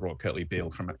we should have brought Kurtley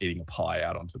Beale from eating a pie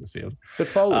out onto the field. But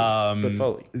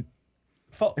Foley.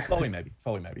 Foley maybe.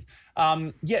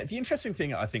 Yeah, the interesting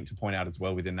thing I think to point out as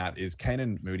well within that is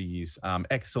Canan Moody's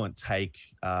excellent take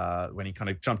when he kind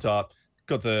of jumped up,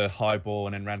 got the high ball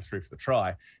and then ran through for the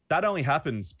try. That only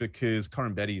happens because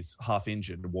Corin Betty's half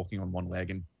injured and walking on one leg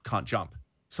and can't jump.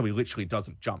 So he literally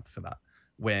doesn't jump for that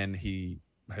when he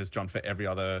has jumped for every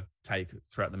other take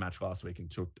throughout the match last week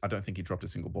and I don't think he dropped a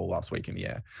single ball last week in the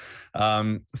air.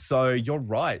 So you're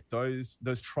right. Those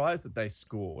tries that they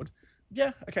scored,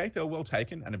 yeah, okay, they were well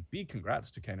taken, and a big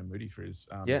congrats to Canan Moody for his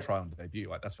try on debut.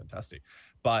 Like, that's fantastic.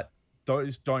 But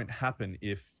those don't happen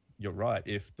if you're right,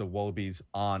 if the Wallabies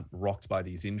aren't rocked by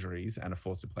these injuries and are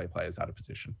forced to play players out of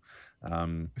position.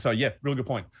 So yeah, really good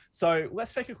point. So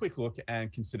let's take a quick look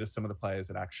and consider some of the players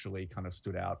that actually kind of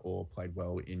stood out or played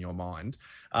well in your mind.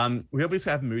 We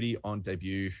obviously have Moody on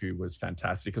debut, who was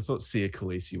fantastic. I thought Sia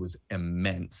Khaleesi was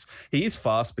immense. He is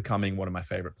fast becoming one of my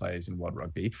favorite players in world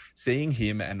rugby. Seeing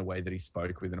him and the way that he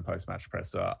spoke within a post-match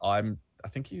presser, I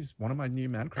think he's one of my new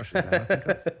man crushes, man. I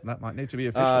think that might need to be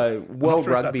official. World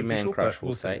Rugby man crush,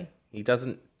 we'll say. He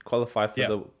doesn't qualify for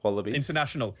the Wallabies.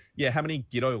 International. Yeah, how many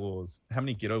Giddo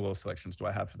law selections do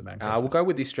I have for the man crushes? We'll go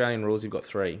with the Australian rules. You've got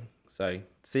 3. So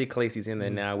Sia Khaleesi's in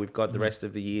there now. We've got the rest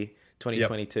of the year,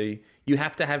 2022. Yep. You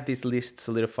have to have this list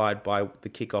solidified by the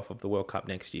kickoff of the World Cup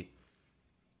next year.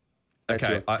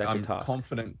 I'm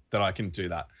confident that I can do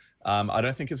that. I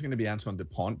don't think it's going to be Antoine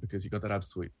Dupont because you got that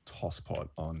absolute tosspot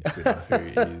on Twitter who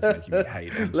is making me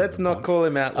hate Antoine Let's Dupont. not call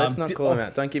him out. Call him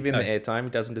out. Don't give him the airtime. He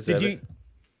doesn't deserve it.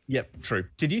 Yep, true.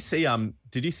 Did you see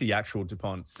actual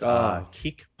Dupont's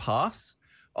kick pass?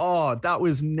 Oh, that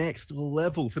was next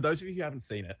level. For those of you who haven't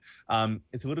seen it,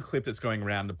 it's a little clip that's going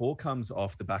around. The ball comes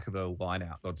off the back of a line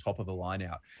out, the top of a line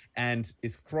out, and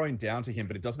is thrown down to him,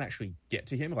 but it doesn't actually get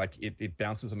to him. Like it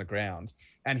bounces on the ground,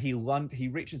 and he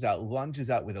reaches out, lunges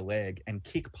out with a leg, and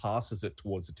kick passes it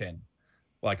towards the 10.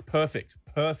 Like perfect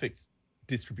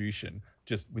distribution,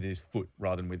 just with his foot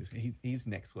rather than with his. He's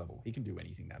next level. He can do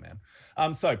anything now,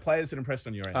 man. So players that impressed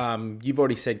on your end. You've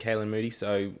already said Canan Moody,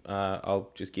 so I'll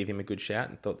just give him a good shout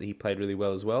and thought that he played really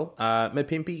well as well.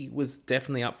 Mapimpi was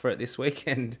definitely up for it this week,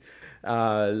 and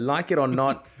like it or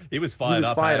not, he was fired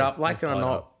up. Like it or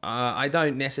not, I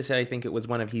don't necessarily think it was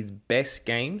one of his best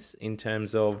games in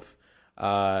terms of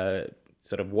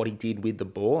sort of what he did with the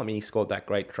ball. I mean, he scored that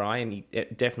great try, and he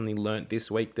definitely learnt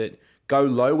this week that go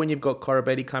low when you've got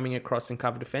Koroibete coming across in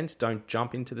cover defence. Don't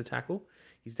jump into the tackle.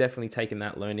 He's definitely taken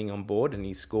that learning on board, and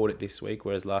he scored it this week,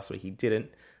 whereas last week he didn't.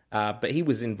 But he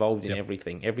was involved in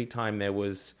everything. Every time there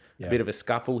was a bit of a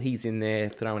scuffle, he's in there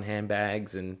throwing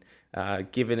handbags and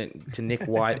giving it to Nick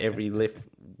White every lift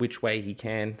which way he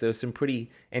can. There was some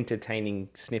pretty entertaining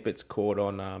snippets caught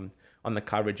on the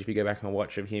coverage if you go back and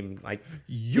watch of him. Like,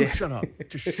 shut up.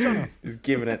 Just shut up. Just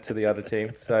giving it to the other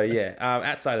team. So,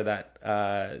 outside of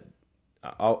that,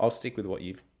 I'll stick with what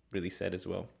you've really said as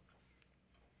well.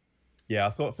 Yeah, I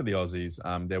thought for the Aussies,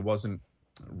 there wasn't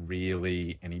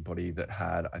really anybody that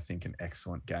had, I think, an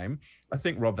excellent game. I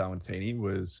think Rob Valentini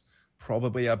was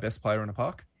probably our best player in the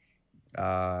park.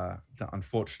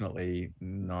 Unfortunately,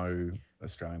 no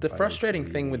Australian. The frustrating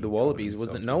thing with the Wallabies was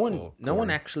that no one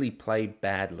actually played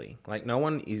badly. Like, no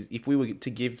one is. If we were to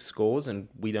give scores, and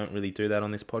we don't really do that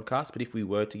on this podcast, but if we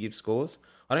were to give scores,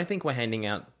 I don't think we're handing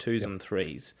out 2s and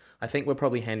 3s. I think we're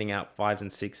probably handing out 5s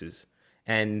and 6s,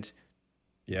 and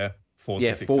 4 to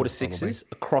 6s probably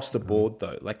across the board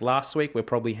though. Like last week, we're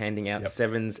probably handing out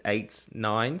 7s, 8s,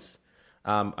 9s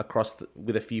across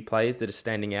with a few players that are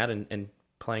standing out and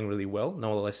playing really well.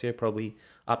 Noah Alessio probably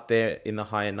up there in the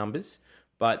higher numbers.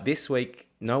 But this week,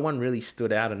 no one really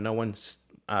stood out and no one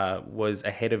was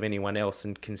ahead of anyone else.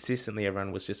 And consistently,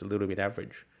 everyone was just a little bit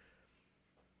average.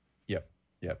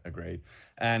 Yep, agreed.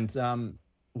 And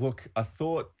look, I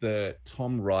thought that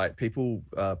Tom Wright, people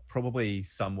probably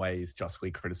some ways justly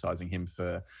criticising him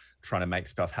for trying to make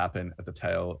stuff happen at the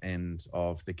tail end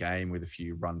of the game with a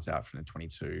few runs out from the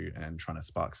 22 and trying to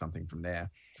spark something from there.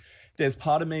 There's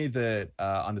part of me that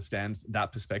understands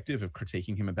that perspective of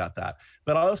critiquing him about that.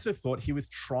 But I also thought he was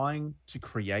trying to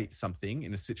create something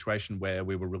in a situation where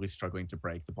we were really struggling to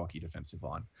break the Bocky defensive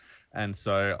line. And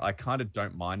so I kind of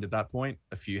don't mind at that point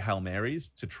a few Hail Marys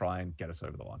to try and get us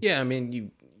over the line. Yeah, I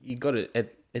mean, you got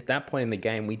it. At that point in the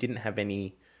game, we didn't have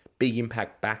any big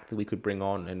impact back that we could bring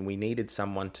on, and we needed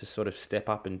someone to sort of step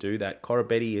up and do that.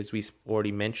 Koroibete, as we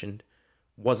already mentioned,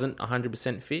 wasn't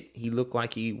 100% fit. He looked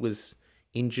like he was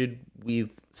injured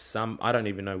with some, I don't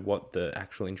even know what the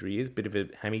actual injury is, bit of a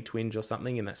hammy twinge or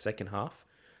something in that second half.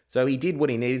 So he did what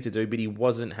he needed to do, but he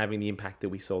wasn't having the impact that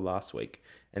we saw last week.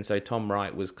 And so Tom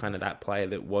Wright was kind of that player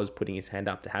that was putting his hand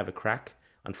up to have a crack.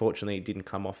 Unfortunately, it didn't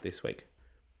come off this week.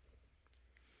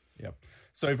 Yep.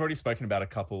 So we've already spoken about a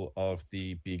couple of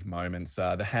the big moments,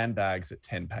 the handbags at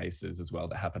 10 paces as well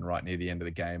that happened right near the end of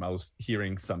the game. I was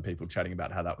hearing some people chatting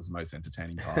about how that was the most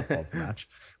entertaining part of the match,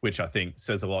 which I think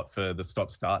says a lot for the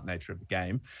stop-start nature of the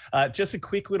game. Just a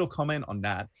quick little comment on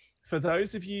that. For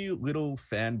those of you little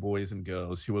fanboys and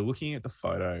girls who are looking at the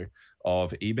photo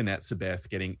of Eben Etzebeth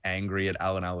getting angry at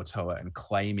Alan Alatoa and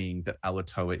claiming that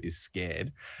Alatoa is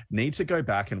scared, need to go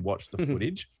back and watch the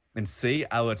footage and see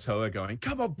Alatoa going,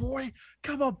 come on,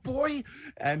 boy,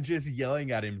 and just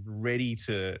yelling at him, ready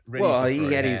to throw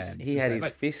hands. He had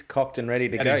his fist cocked and ready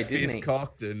to go, didn't he? Fist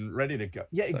cocked and ready to go.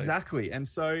 Yeah, exactly. And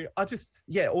so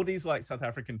all these like South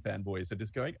African fanboys are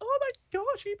just going, oh my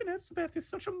gosh, Eben Etzebeth is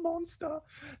such a monster.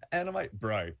 And I'm like,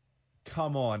 bro,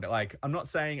 come on. Like, I'm not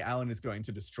saying Alan is going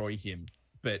to destroy him,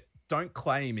 but don't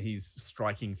claim he's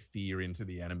striking fear into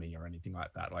the enemy or anything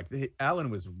like that. Like, Alan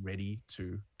was ready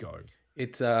to go.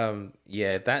 It's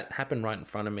that happened right in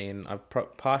front of me, and I've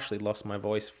partially lost my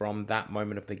voice from that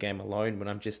moment of the game alone when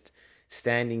I'm just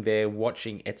standing there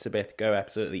watching Etzebeth go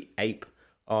absolutely ape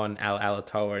on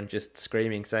Alatoa and just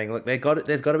screaming, saying, look,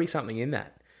 there's got to be something in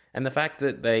that. And the fact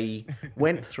that they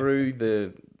went through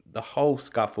the whole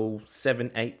scuffle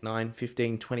 7, 8, 9,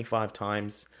 15, 25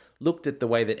 times, looked at the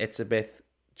way that Etzebeth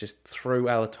just threw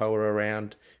Alatoa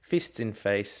around, fists in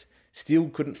face, still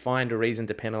couldn't find a reason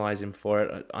to penalise him for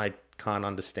it. I can't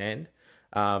understand.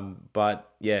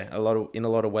 But yeah, in a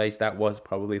lot of ways, that was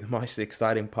probably the most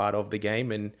exciting part of the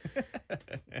game. And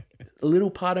a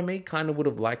little part of me kind of would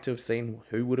have liked to have seen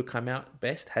who would have come out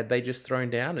best had they just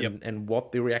thrown down and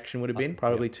what the reaction would have been.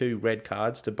 Probably 2 red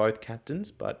cards to both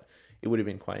captains, but it would have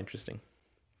been quite interesting.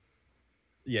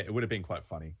 Yeah, it would have been quite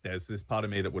funny. There's this part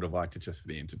of me that would have liked it just for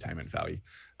the entertainment value.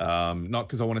 Not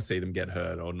because I want to see them get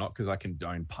hurt or not because I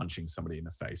condone punching somebody in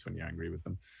the face when you're angry with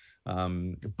them.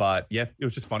 But yeah, it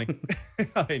was just funny.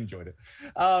 I enjoyed it.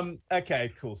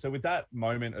 Okay, cool. So with that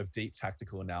moment of deep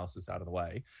tactical analysis out of the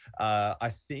way,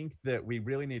 I think that we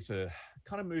really need to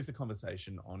kind of move the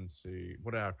conversation on to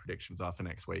what our predictions are for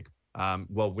next week.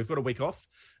 Well, we've got a week off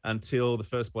until the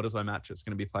first Bledisloe match. It's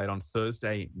going to be played on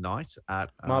Thursday night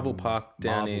at Marvel Park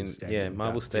Marvel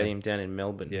Stadium down in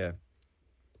Melbourne. Yeah,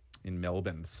 in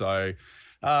Melbourne. So,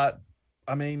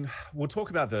 I mean, we'll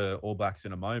talk about the All Blacks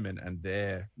in a moment and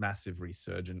their massive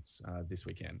resurgence this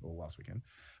weekend or last weekend.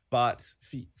 But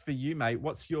for you, mate,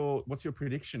 what's your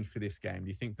prediction for this game? Do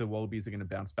you think the Wallabies are going to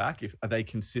bounce back? Are they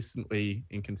consistently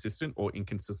inconsistent or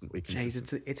inconsistently consistent?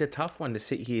 Jeez, it's a tough one to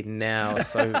sit here now,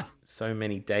 so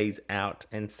many days out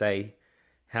and say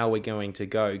how we're going to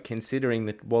go, considering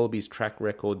the Wallabies' track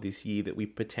record this year that we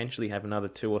potentially have another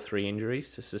 2 or 3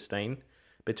 injuries to sustain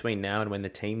between now and when the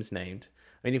team's named.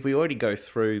 I mean, if we already go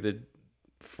through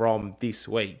from this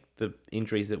week, the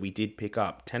injuries that we did pick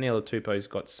up, Taniela Tupou's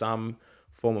got some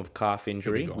form of calf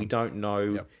injury. We don't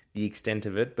know the extent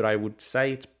of it, but I would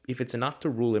say if it's enough to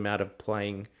rule him out of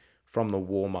playing from the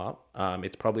warm-up,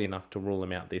 it's probably enough to rule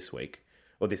him out this week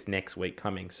or this next week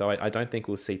coming. So I don't think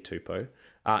we'll see Tupou.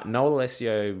 Noah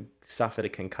Alessio suffered a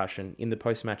concussion. In the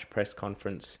post-match press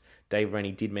conference, Dave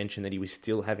Rennie did mention that he was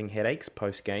still having headaches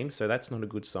post-game, so that's not a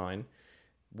good sign.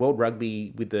 World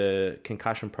Rugby, with the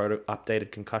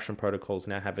updated concussion protocols,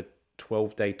 now have a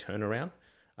 12-day turnaround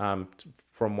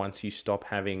from once you stop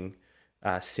having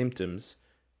symptoms.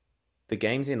 The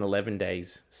game's in 11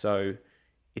 days, so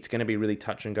it's going to be really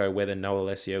touch and go whether Noah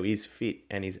Alessio is fit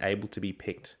and is able to be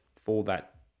picked for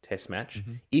that test match.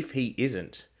 Mm-hmm. If he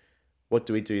isn't, what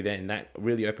do we do then? That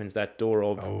really opens that door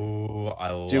of,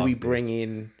 do we bring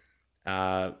in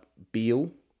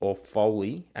Beale or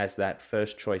Foley as that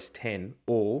first choice 10,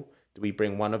 or do we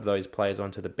bring one of those players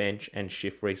onto the bench and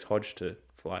shift Reece Hodge to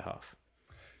fly half?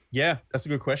 Yeah, that's a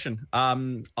good question.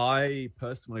 I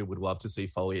personally would love to see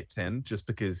Foley at 10 just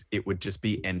because it would just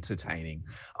be entertaining.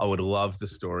 I would love the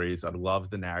stories. I'd love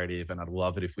the narrative, and I'd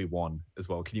love it if we won as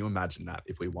well. Can you imagine that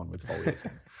if we won with Foley at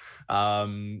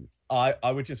 10?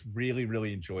 I would just really,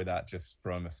 really enjoy that just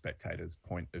from a spectator's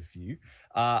point of view.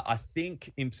 I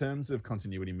think in terms of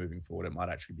continuity moving forward, it might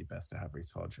actually be best to have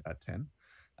Reece Hodge at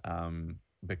 10.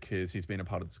 Because he's been a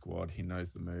part of the squad. He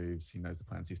knows the moves. He knows the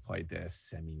plans. He's played there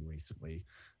semi-recently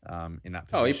in that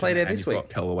position. Oh, he played there this week. Got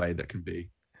Kellaway that can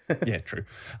be... Yeah, true.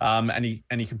 And he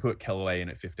can put Kellaway in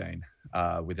at 15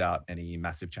 without any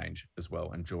massive change as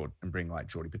well and bring like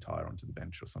Geordie Petaia onto the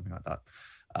bench or something like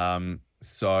that.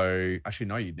 So actually,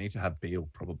 no, you'd need to have Beale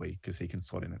probably because he can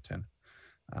slot in at 10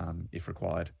 if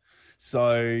required.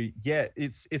 So yeah,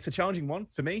 it's a challenging one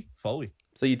for me, Foley.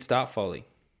 So you'd start Foley?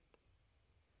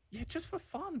 Yeah, just for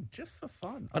fun.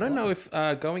 I don't know if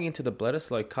going into the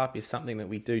Bledisloe Cup is something that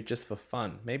we do just for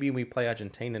fun. Maybe we play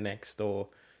Argentina next or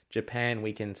Japan,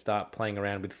 we can start playing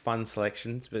around with fun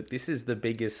selections, but this is the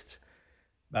biggest.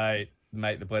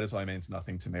 Mate, the Bledisloe means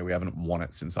nothing to me. We haven't won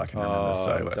it since I can remember.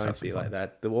 So let's don't have some be fun. like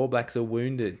that. The All Blacks are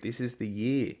wounded. This is the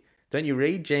year. Don't you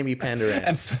read Jamie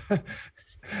Pandaran?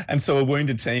 and so a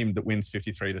wounded team that wins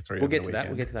 53-3. We'll get to that.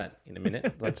 We'll get to that in a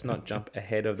minute. Let's not jump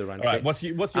ahead of the run. All right, what's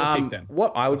your pick then?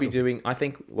 What I would be doing, I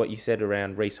think what you said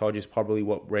around Reece Hodge is probably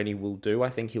what Rennie will do. I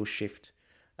think he'll shift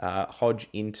Hodge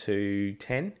into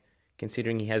 10,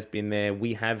 considering he has been there.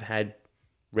 We have had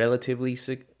relative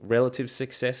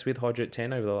success with Hodge at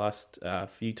 10 over the last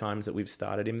few times that we've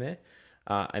started him there.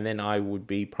 And then I would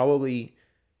be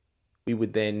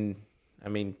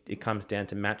it comes down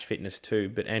to match fitness too,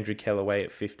 but Andrew Kellaway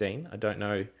at 15, I don't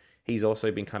know. He's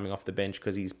also been coming off the bench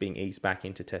because he's being eased back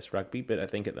into Test rugby, but I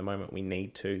think at the moment we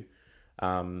need to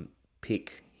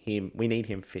pick him. We need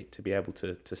him fit to be able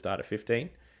to start at 15,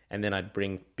 and then I'd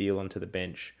bring Beale onto the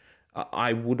bench.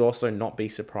 I would also not be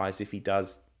surprised if he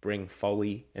does bring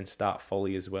Foley and start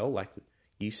Foley as well, like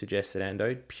you suggested,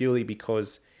 Ando, purely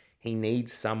because he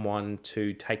needs someone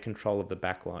to take control of the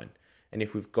back line. And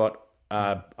if we've got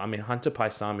Hunter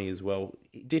Paisami as well.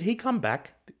 Did he come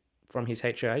back from his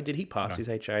HIA? Did he pass his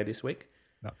HIA this week?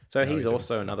 No. So he's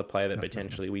also another player that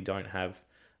potentially we don't have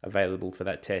available for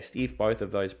that test. If both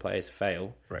of those players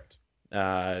fail, correct.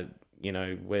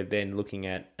 We're then looking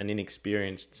at an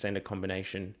inexperienced centre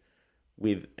combination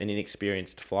with an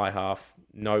inexperienced fly half.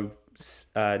 No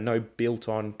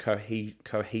built-on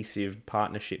cohesive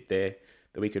partnership there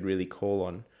that we could really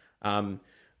call on.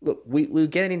 Look, we'll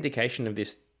get an indication of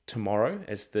this tomorrow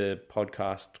as the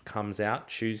podcast comes out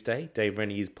Tuesday. Dave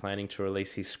Rennie is planning to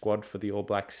release his squad for the All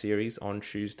Blacks series on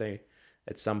Tuesday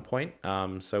at some point.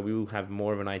 So we will have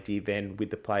more of an idea then with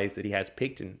the players that he has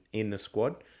picked in the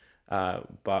squad.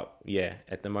 But yeah,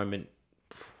 at the moment,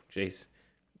 geez,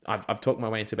 I've talked my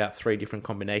way into about 3 different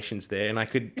combinations there, and I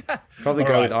could probably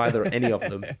go with any of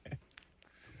them.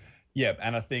 Yeah,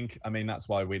 and I think, that's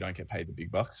why we don't get paid the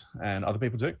big bucks and other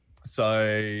people do.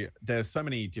 So there's so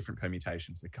many different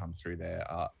permutations that come through there.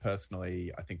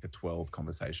 Personally, I think the 12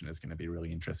 conversation is going to be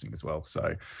really interesting as well.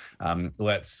 So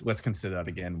let's consider that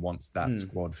again once that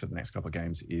squad for the next couple of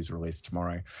games is released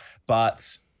tomorrow.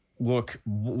 But look,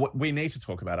 we need to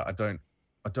talk about it.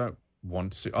 I don't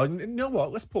want to. Oh, you know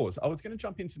what? Let's pause. I was going to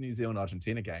jump into New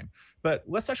Zealand-Argentina game, but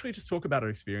let's actually just talk about our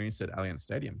experience at Allianz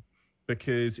Stadium.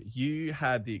 Because you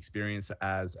had the experience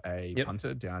as a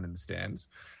punter down in the stands,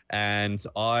 and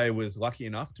I was lucky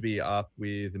enough to be up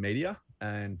with the media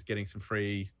and getting some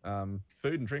free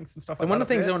food and drinks and stuff like that. And one of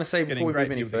the things I want to say before we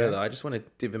move any further, I just want to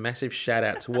give a massive shout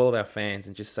out to all of our fans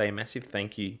and just say a massive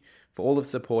thank you for all of the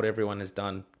support everyone has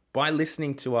done by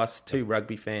listening to us, two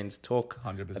rugby fans, talk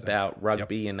 100%. About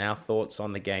rugby and our thoughts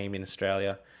on the game in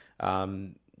Australia.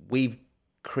 We've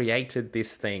created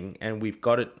this thing and we've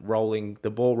got the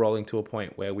ball rolling to a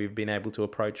point where we've been able to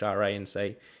approach RA and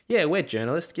say, yeah, we're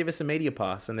journalists, give us a media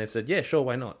pass. And they've said, yeah, sure,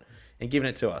 why not? And given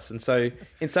it to us. And so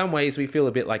in some ways we feel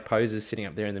a bit like posers sitting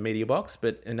up there in the media box,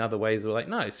 but in other ways we're like,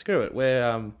 no, screw it.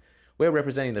 We're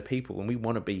representing the people and we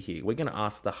want to be here. We're going to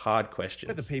ask the hard questions.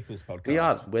 We're the People's Podcast. We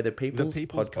are. We're the People's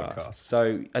Podcast.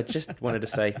 So I just wanted to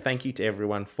say thank you to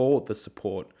everyone for the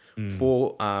support,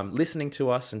 for listening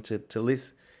to us and to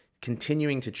listen,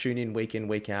 continuing to tune in,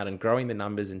 week out, and growing the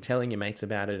numbers and telling your mates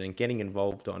about it and getting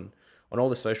involved on all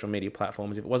the social media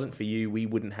platforms. If it wasn't for you, we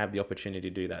wouldn't have the opportunity to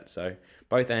do that. So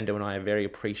both Ando and I are very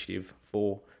appreciative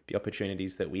for the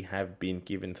opportunities that we have been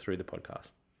given through the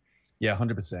podcast. Yeah,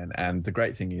 100%. And the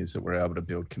great thing is that we're able to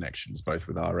build connections both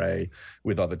with RA,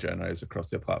 with other journos across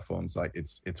their platforms. Like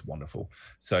it's wonderful.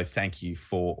 So thank you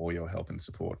for all your help and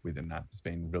support within that. It's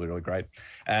been really, really great.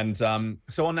 And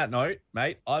so on that note,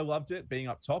 mate, I loved it being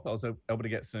up top. I was able to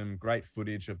get some great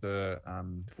footage of the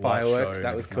fireworks.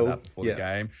 That was cool. Before the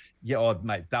game. Yeah,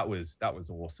 mate, that was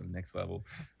awesome. Next level.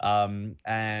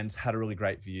 And had a really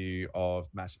great view of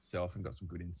the match itself and got some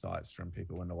good insights from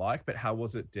people and the like. But how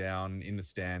was it down in the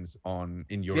stands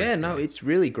in your experience? No, it's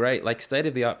really great. Like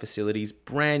state-of-the-art facilities,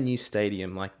 brand new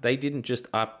stadium. Like they didn't just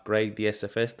upgrade the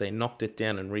SFS, they knocked it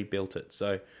down and rebuilt it.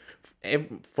 So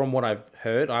from what I've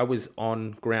heard, I was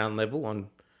on ground level on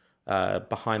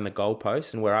behind the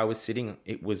goalpost, and where I was sitting,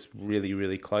 it was really,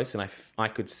 really close, and I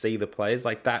could see the players.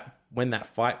 Like that, when that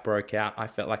fight broke out, I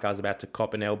felt like I was about to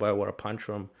cop an elbow or a punch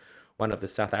from one of the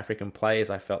South African players.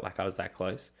 I felt like I was that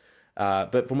close.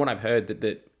 But from what I've heard,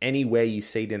 that anywhere you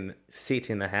sit in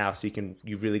the house,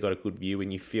 you've really got a good view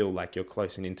and you feel like you're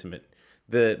close and intimate.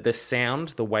 The sound,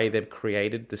 the way they've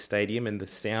created the stadium and the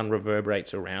sound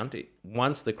reverberates around it.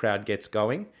 Once the crowd gets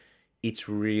going, it's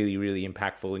really, really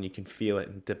impactful, and you can feel it.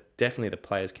 And definitely the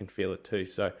players can feel it too.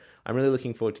 So I'm really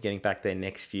looking forward to getting back there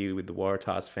next year with the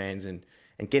Waratahs fans and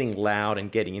getting loud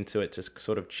and getting into it to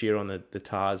sort of cheer on the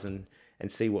Tars and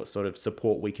see what sort of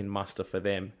support we can muster for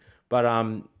them. But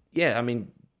yeah, I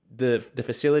mean, the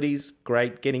facilities,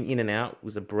 great. Getting in and out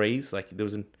was a breeze. Like there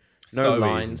was no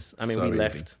lines. I mean, we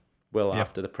left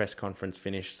after the press conference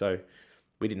finished, so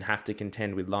we didn't have to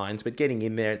contend with lines. But getting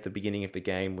in there at the beginning of the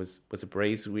game was a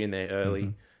breeze. We were in there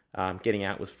early. Getting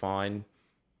out was fine.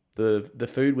 The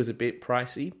food was a bit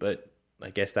pricey, but I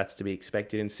guess that's to be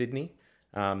expected in Sydney.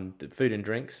 The food and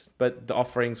drinks, but the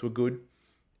offerings were good.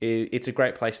 It's a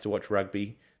great place to watch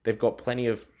rugby. They've got plenty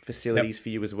of facilities for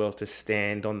you as well to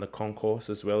stand on the concourse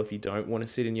as well if you don't want to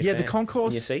sit in your the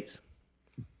concourse in your seats.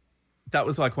 That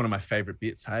was like one of my favorite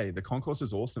bits. Hey, the concourse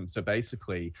is awesome. So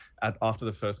basically, after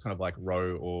the first kind of like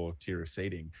row or tier of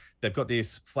seating, they've got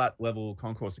this flat level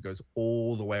concourse that goes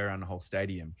all the way around the whole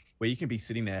stadium, where you can be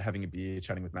sitting there having a beer,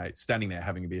 chatting with mates, standing there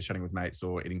having a beer, chatting with mates,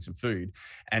 or eating some food,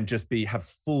 and just have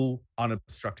full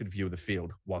unobstructed view of the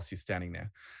field whilst you're standing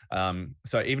there.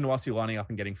 So even whilst you're lining up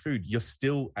and getting food, you're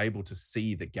still able to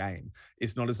see the game.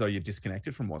 It's not as though you're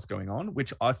disconnected from what's going on,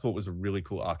 which I thought was a really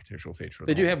cool architectural feature.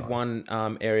 They do have one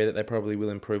area that they probably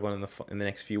will improve on in the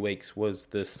next few weeks, was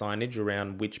the signage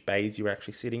around which bays you're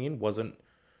actually sitting in wasn't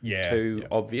too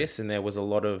obvious, and there was a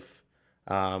lot of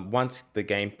once the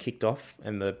game kicked off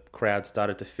and the crowd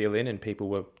started to fill in and people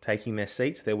were taking their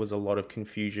seats, there was a lot of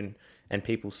confusion and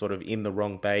people sort of in the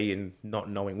wrong bay and not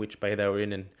knowing which bay they were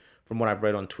in. And from what I've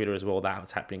read on Twitter as well, that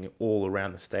was happening all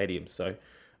around the stadium. So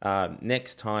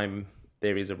next time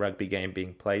there is a rugby game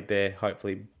being played there,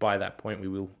 hopefully by that point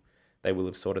they will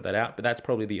have sorted that out. But that's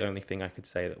probably the only thing I could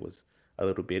say that was a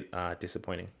little bit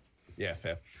disappointing. Yeah,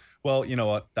 fair. Well, you know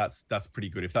what? That's pretty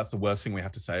good. If that's the worst thing we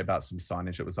have to say about some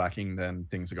signage that was lacking, then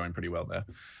things are going pretty well there.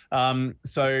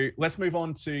 So let's move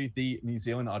on to the New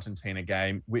Zealand-Argentina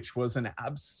game, which was an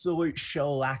absolute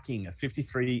shellacking, a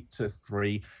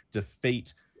 53-3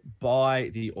 defeat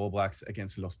by the All Blacks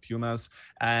against Los Pumas.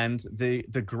 And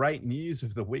the great news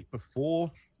of the week before,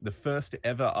 the first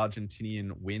ever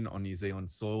Argentinian win on New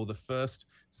Zealand soil, the first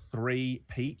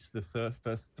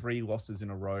first three losses in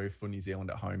a row for New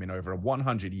Zealand at home in over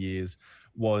 100 years,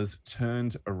 was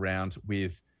turned around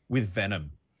with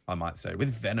venom, I might say, with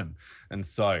venom. And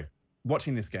so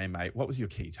watching this game, mate, what was your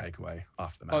key takeaway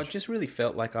after the match? It just really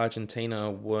felt like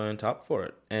Argentina weren't up for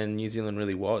it, and New Zealand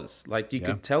really was. Like, you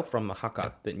could tell from the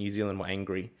haka that New Zealand were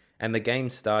angry. And the game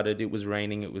started, it was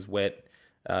raining, it was wet.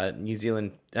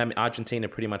 Argentina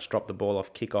pretty much dropped the ball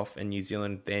off kickoff, and New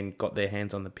Zealand then got their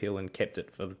hands on the pill and kept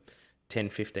it for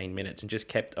 10-15 minutes and just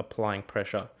kept applying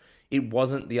pressure. It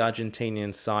wasn't the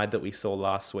Argentinian side that we saw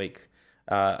last week.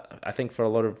 I think for a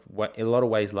lot of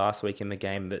ways last week in the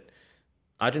game that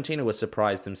Argentina was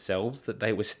surprised themselves that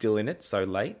they were still in it so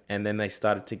late, and then they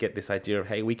started to get this idea of,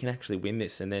 hey, we can actually win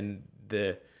this, and then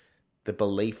the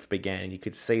belief began. You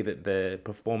could see that the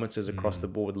performances across the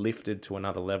board lifted to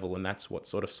another level, and that's what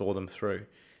sort of saw them through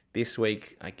this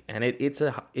week. And it's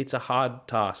a hard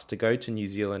task to go to New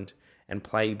Zealand and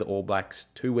play the All Blacks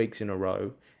 2 weeks in a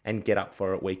row and get up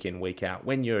for it week in, week out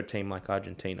when you're a team like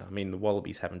Argentina. I mean, the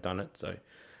Wallabies haven't done it, so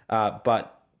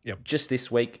just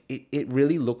this week, it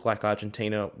really looked like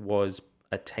Argentina was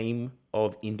a team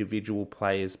of individual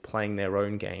players playing their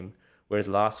own game, whereas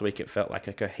last week it felt like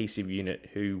a cohesive unit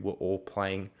who were all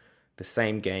playing the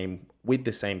same game with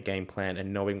the same game plan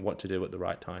and knowing what to do at the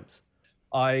right times.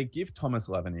 I give Thomas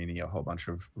Lavanini a whole bunch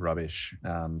of rubbish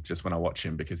just when I watch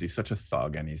him, because he's such a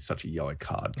thug and he's such a yellow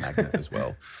card magnet as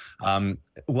well.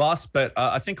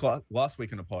 I think last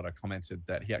week in the pod, I commented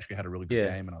that he actually had a really good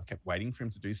game, and I kept waiting for him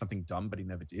to do something dumb, but he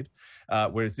never did.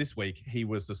 Whereas this week, he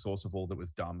was the source of all that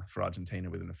was dumb for Argentina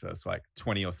within the first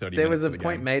 20 or 30 minutes. There was a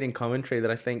point made in commentary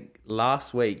that I think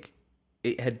last week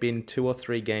it had been 2 or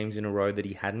 3 games in a row that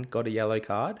he hadn't got a yellow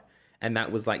card, and that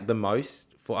was like the most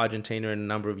for Argentina in a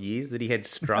number of years, that he had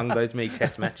strung those many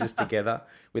test matches together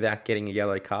without getting a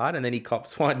yellow card. And then he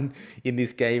cops one in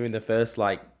this game in the first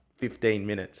 15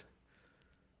 minutes.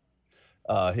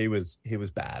 He was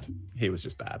bad. He was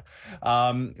just bad.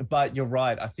 But you're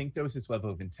right. I think there was this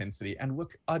level of intensity. And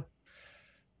look, I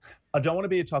don't want to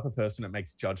be a type of person that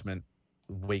makes judgment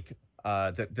week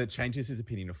that changes his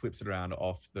opinion or flips it around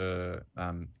off the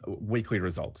weekly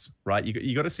results, right?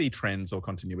 You got to see trends or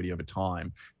continuity over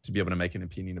time to be able to make an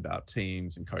opinion about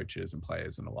teams and coaches and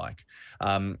players and the like.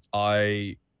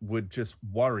 I would just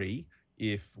worry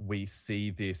if we see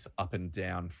this up and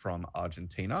down from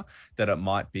Argentina, that it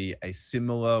might be a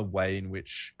similar way in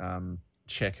which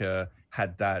Cheika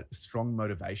had that strong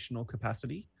motivational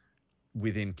capacity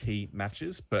within key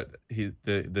matches, but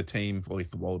the team, or at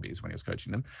least the Wallabies when he was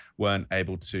coaching them, weren't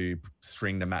able to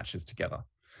string the matches together.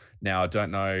 Now, I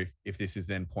don't know if this is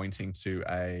then pointing to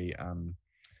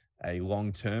a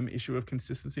long-term issue of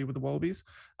consistency with the Wallabies,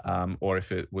 or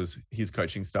if it was his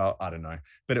coaching style. I don't know.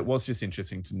 But it was just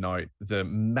interesting to note the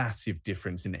massive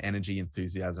difference in energy,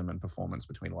 enthusiasm, and performance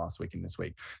between last week and this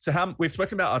week. So we've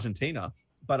spoken about Argentina,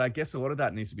 but I guess a lot of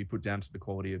that needs to be put down to the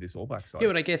quality of this All Black side. Yeah,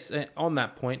 but I guess on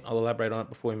that point, I'll elaborate on it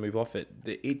before we move off it.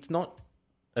 It's not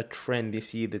a trend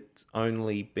this year that's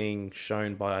only being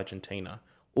shown by Argentina.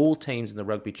 All teams in the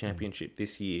Rugby Championship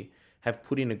this year have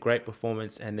put in a great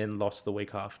performance and then lost the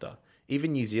week after.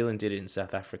 Even New Zealand did it in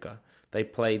South Africa. They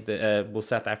played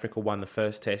South Africa won the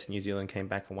first test. New Zealand came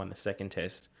back and won the second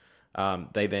test.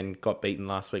 They then got beaten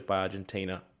last week by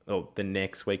Argentina, or the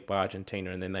next week by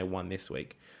Argentina, and then they won this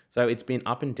week. So it's been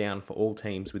up and down for all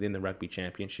teams within the Rugby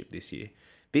Championship this year.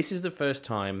 This is the first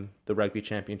time the Rugby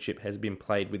Championship has been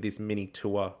played with this mini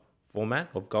tour format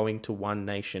of going to one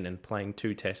nation and playing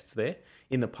 2 tests there.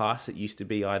 In the past, it used to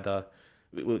be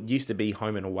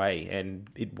home and away, and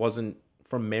it wasn't,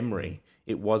 from memory,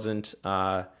 it wasn't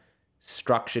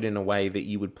structured in a way that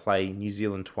you would play New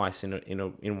Zealand twice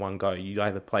in one go. You'd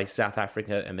either play South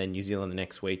Africa and then New Zealand the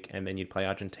next week, and then you'd play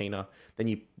Argentina, then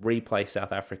you replay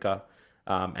South Africa,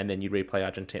 and then you'd replay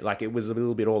Argentina. Like, it was a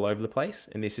little bit all over the place,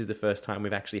 and this is the first time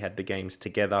we've actually had the games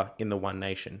together in the one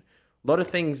nation.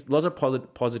 Lots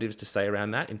of positives to say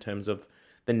around that in terms of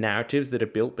the narratives that are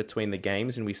built between the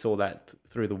games, and we saw that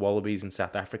through the Wallabies in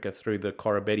South Africa, through the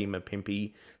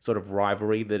Koroibete-Mapimpi sort of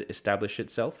rivalry that established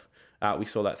itself. We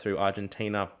saw that through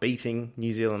Argentina beating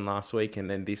New Zealand last week, and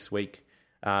then this week,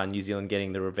 New Zealand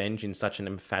getting the revenge in such an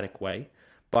emphatic way.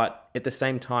 But at the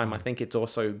same time, I think it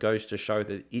also goes to show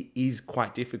that it is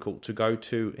quite difficult to go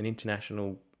to an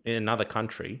international in another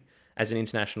country as an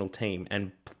international team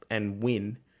and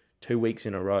win 2 weeks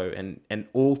in a row, and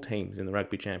all teams in the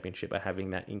Rugby Championship are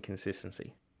having that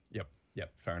inconsistency.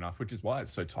 Yep, fair enough, which is why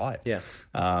it's so tight. Yeah.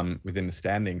 Within the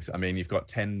standings, I mean, you've got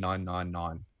 10, 9, 9,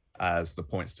 9 as the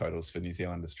points totals for New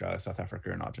Zealand, Australia, South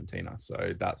Africa, and Argentina.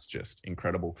 So that's just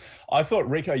incredible. I thought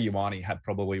Rieko Ioane had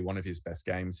probably one of his best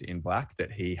games in black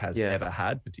that he has ever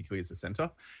had, particularly as a centre.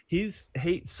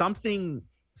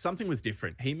 Something was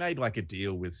different. He made like a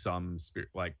deal with some spirit,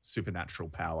 like supernatural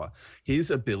power.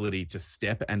 His ability to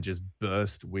step and just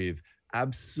burst with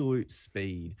absolute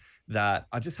speed that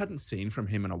I just hadn't seen from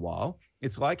him in a while.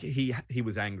 It's like he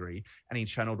was angry and he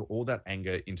channeled all that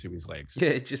anger into his legs. Yeah,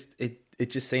 it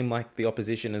just seemed like the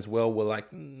opposition as well were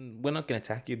like, we're not going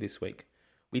to attack you this week.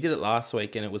 We did it last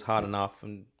week and it was hard enough,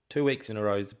 and 2 weeks in a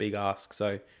row is a big ask,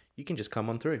 so you can just come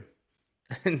on through.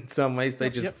 In some ways, they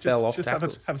fell off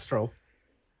tackles. Have a stroll.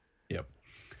 Yep.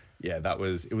 Yeah, it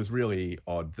was really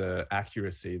odd. The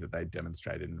accuracy that they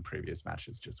demonstrated in the previous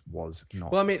matches just was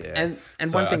not there. And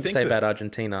so one thing to say about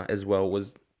Argentina as well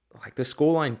was, like, the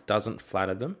scoreline doesn't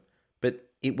flatter them, but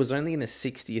it was only in the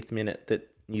 60th minute that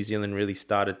New Zealand really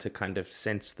started to kind of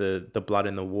sense the blood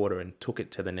in the water and took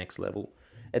it to the next level.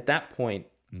 At that point,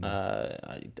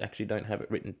 I actually don't have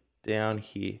it written down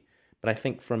here, but I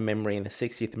think from memory in the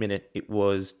 60th minute, it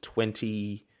was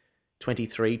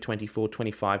 23, 24,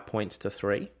 25 points to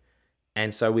 3.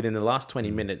 And so within the last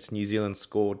 20 minutes, New Zealand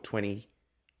scored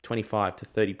 25 to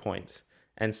 30 points.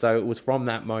 And so it was from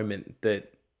that moment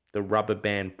that the rubber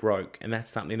band broke. And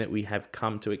that's something that we have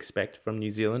come to expect from New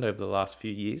Zealand over the last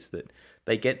few years, that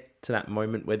they get to that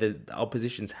moment where the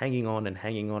opposition's hanging on and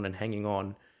hanging on and hanging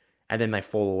on, and then they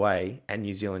fall away and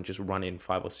New Zealand just run in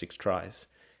 5 or 6 tries.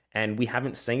 And we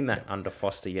haven't seen that under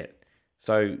Foster yet.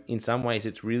 So in some ways,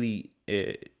 it's really,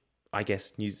 I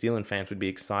guess New Zealand fans would be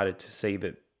excited to see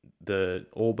that the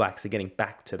All Blacks are getting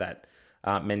back to that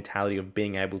mentality of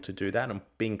being able to do that and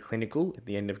being clinical at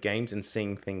the end of games and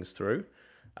seeing things through.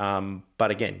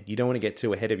 But again, you don't want to get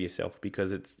too ahead of yourself,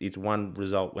 because it's one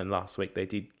result when last week they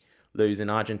did lose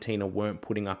and Argentina weren't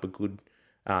putting up a good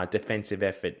defensive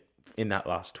effort in that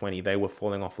last 20. They were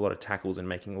falling off a lot of tackles and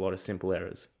making a lot of simple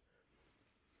errors.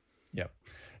 Yep.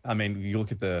 I mean, you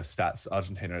look at the stats,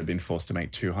 Argentina have been forced to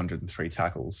make 203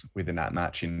 tackles within that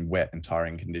match in wet and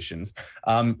tiring conditions.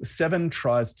 7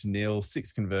 tries to nil,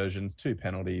 6 conversions, 2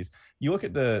 penalties. You look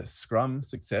at the scrum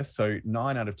success, so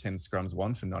 9 out of 10 scrums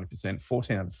won for 90%,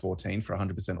 14 out of 14 for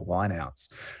 100% lineouts,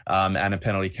 and a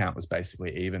penalty count was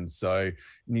basically even. So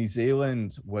New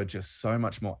Zealand were just so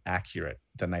much more accurate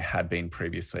than they had been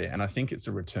previously. And I think it's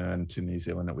a return to New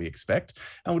Zealand that we expect.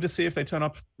 And we'll just see if they turn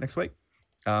up next week.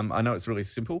 I know it's really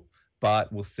simple,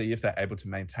 but we'll see if they're able to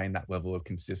maintain that level of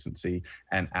consistency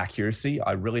and accuracy.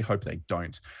 I really hope they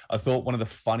don't. I thought one of the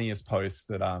funniest posts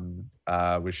that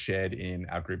was shared in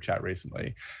our group chat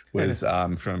recently was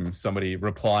from somebody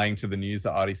replying to the news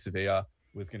that Ardie Savea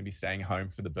was going to be staying home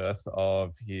for the birth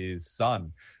of his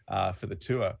son for the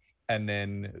tour. And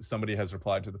then somebody has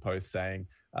replied to the post saying,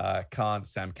 can't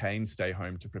Sam Cane stay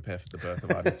home to prepare for the birth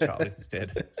of Ardie's child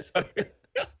instead? So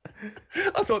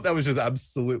I thought that was just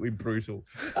absolutely brutal,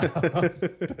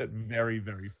 but very,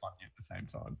 very funny at the same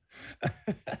time.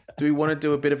 Do we want to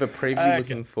do a bit of a preview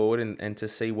looking forward and to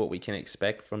see what we can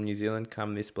expect from New Zealand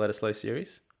come this Bledisloe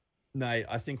series? No,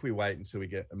 I think we wait until we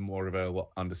get more of a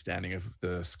understanding of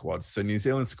the squads. So New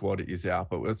Zealand squad is out,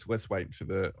 but let's wait for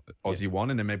the Aussie one,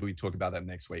 and then maybe we talk about that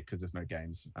next week because there's no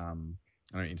games,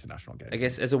 no international games. I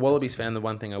guess as a Wallabies fan, the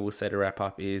one thing I will say to wrap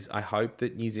up is I hope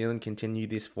that New Zealand continue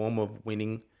this form of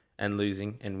winning and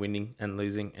losing and winning and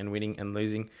losing and winning and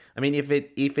losing. I mean, if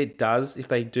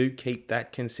they do keep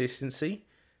that consistency,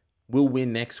 we'll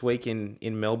win next week in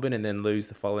Melbourne and then lose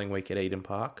the following week at Eden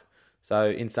Park. So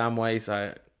in some ways,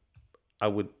 I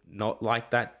would not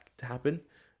like that to happen.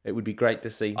 It would be great to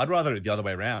see. I'd rather it the other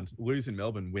way around. Lose in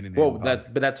Melbourne, win in Eden Park.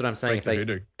 But that's what I'm saying. Break if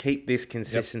they keep this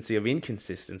consistency of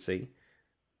inconsistency,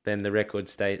 then the record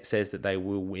says that they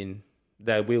will win.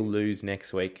 They will lose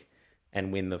next week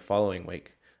and win the following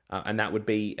week. And that would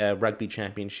be a rugby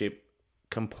championship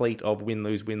complete of win,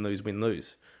 lose, win, lose, win,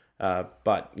 lose.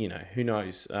 But, who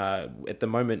knows? At the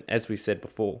moment, as we've said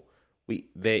before,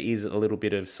 there is a little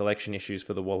bit of selection issues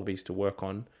for the Wallabies to work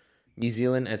on. New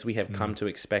Zealand, as we have come to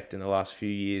expect in the last few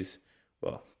years,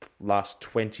 last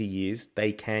 20 years,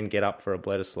 they can get up for a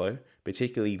Bledisloe.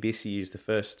 Particularly this year is the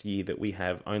first year that we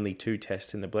have only 2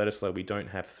 tests in the Bledisloe. We don't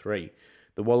have 3.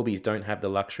 The Wallabies don't have the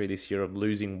luxury this year of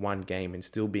losing one game and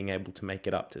still being able to make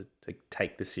it up to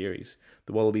take the series.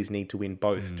 The Wallabies need to win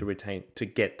both to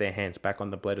get their hands back on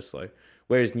the Bledisloe,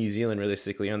 whereas New Zealand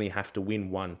realistically only have to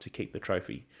win one to keep the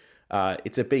trophy.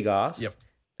 It's a big ask. Yep.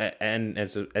 And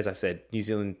as I said, New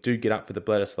Zealand do get up for the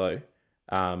Bledisloe,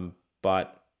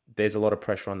 but there's a lot of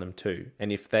pressure on them too.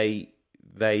 And if they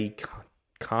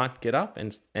can't get up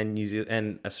and New Zealand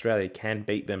and Australia can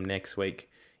beat them next week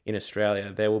in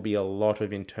Australia, there will be a lot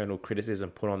of internal criticism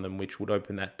put on them, which would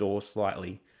open that door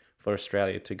slightly for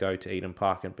Australia to go to Eden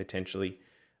Park and potentially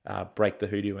break the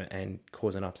hoodoo and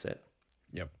cause an upset.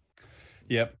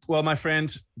 Yep. Well, my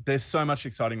friend, there's so much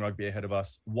exciting rugby ahead of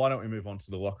us. Why don't we move on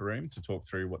to the locker room to talk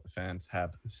through what the fans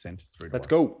have sent through to us? Let's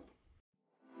go.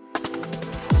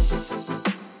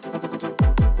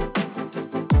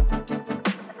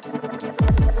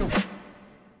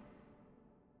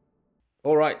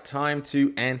 All right, time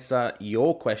to answer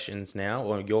your questions now,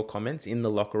 or your comments in the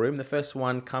locker room. The first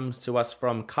one comes to us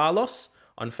from Carlos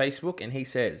on Facebook, and he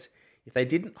says, if they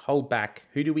didn't hold back,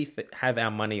 who do we have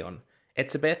our money on?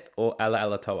 Etzebeth or Ala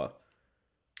Alatoa?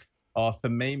 Oh, for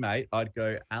me, mate, I'd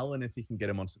go Allen if he can get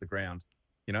him onto the ground,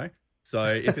 So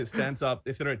if it stands up,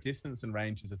 if they're at distance and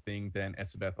range is a thing, then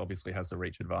Etzebeth obviously has the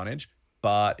reach advantage.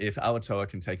 But if Alatoa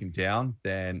can take him down,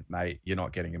 then, mate, you're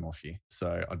not getting him off you.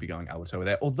 So I'd be going Alatoa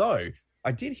there. Although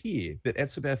I did hear that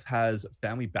Etzebeth has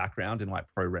family background in like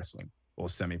pro wrestling or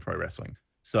semi-pro wrestling.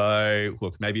 So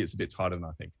look, maybe it's a bit tighter than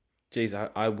I think. Geez,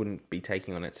 I wouldn't be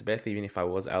taking on Etzebeth even if I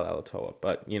was Ala Alatoa.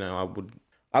 But,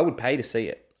 I would pay to see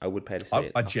it. I would pay to see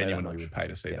it. I genuinely would pay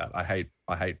to see that. I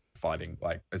hate fighting,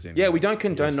 like, as in... Yeah, we don't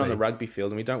condone it on the rugby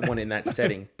field and we don't want it in that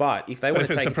setting. But if they want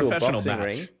to take it to a boxing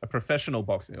ring... A professional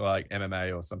boxing, like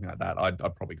MMA or something like that, I'd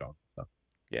probably go. So.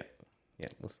 Yeah,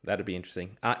 well, that'd be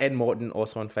interesting. Ed Morton,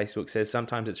 also on Facebook, says,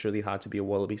 sometimes it's really hard to be a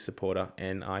Wallaby supporter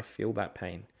and I feel that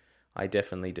pain. I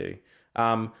definitely do.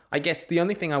 I guess the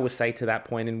only thing I would say to that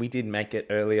point, and we did make it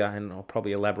earlier and I'll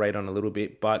probably elaborate on a little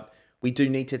bit, but we do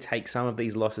need to take some of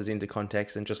these losses into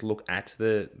context and just look at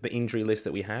the injury list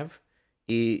that we have.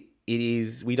 Dave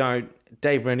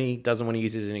Rennie doesn't want to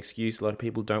use it as an excuse. A lot of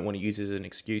people don't want to use it as an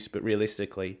excuse, but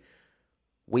realistically,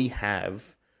 we have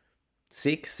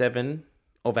 6-7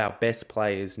 of our best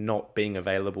players not being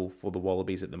available for the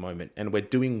Wallabies at the moment, and we're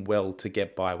doing well to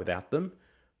get by without them.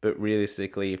 But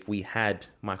realistically, if we had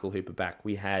Michael Hooper back,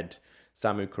 we had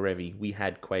Samu Karevi, we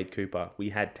had Quade Cooper, we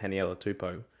had Taniela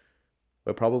Tupou,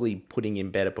 we're probably putting in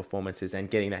better performances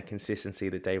and getting that consistency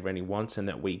that Dave Rennie wants and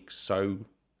that we so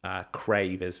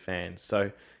crave as fans.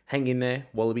 So hang in there,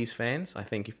 Wallabies fans. I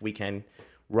think if we can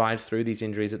ride through these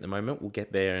injuries at the moment, we'll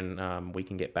get there and we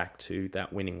can get back to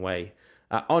that winning way.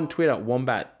 On Twitter,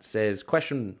 Wombat says,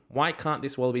 question, why can't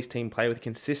this Wallabies team play with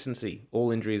consistency,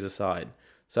 all injuries aside?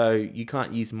 So you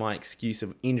can't use my excuse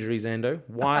of injuries, Ando.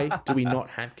 Why do we not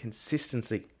have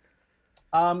consistency?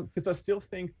 Because I still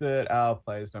think that our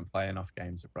players don't play enough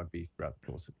games of rugby throughout the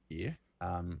course of the year.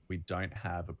 We don't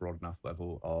have a broad enough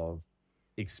level of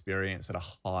experience at a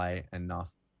high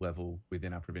enough level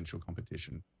within our provincial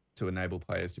competition to enable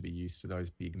players to be used to those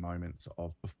big moments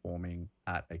of performing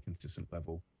at a consistent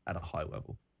level, at a high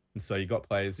level. And so you got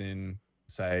players in,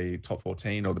 say, top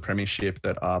 14 or the premiership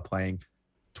that are playing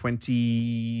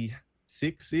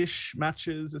 26-ish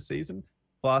matches a season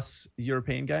plus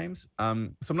European games. So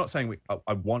I'm not saying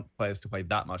I want players to play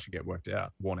that much and get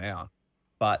worn out,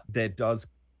 but there does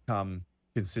come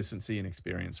consistency and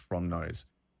experience from those.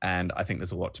 And I think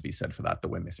there's a lot to be said for that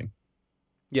we're missing.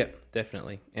 Yep,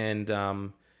 definitely. And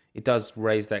it does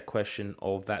raise that question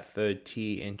of that third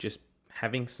tier and just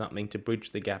having something to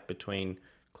bridge the gap between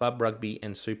club rugby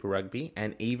and super rugby.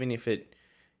 And even if it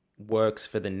works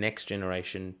for the next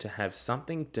generation, to have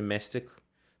something domestic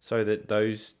so that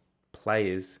those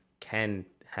players can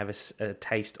have a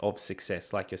taste of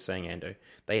success, like you're saying, Ando.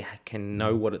 They can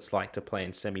know what it's like to play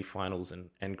in semi-finals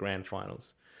and grand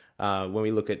finals. When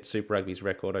we look at Super Rugby's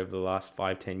record over the last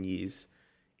 5-10 years,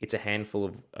 it's a handful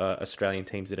of Australian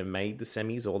teams that have made the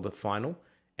semis or the final,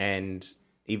 and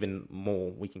even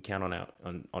more, we can count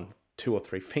on 2 or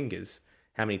 3 fingers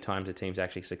how many times the team's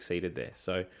actually succeeded there.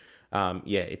 So,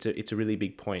 it's a really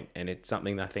big point, and it's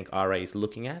something that I think RA is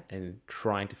looking at and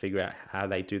trying to figure out how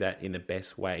they do that in the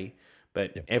best way.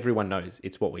 But everyone knows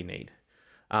it's what we need.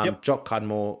 Jock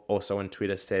Cudmore also on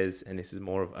Twitter says, and this is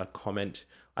more of a comment,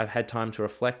 I've had time to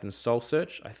reflect and soul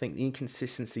search. I think the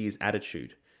inconsistency is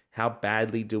attitude. How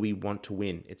badly do we want to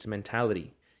win? It's a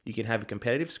mentality. You can have a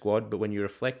competitive squad, but when you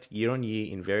reflect year on year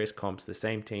in various comps, the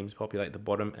same teams populate the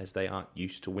bottom as they aren't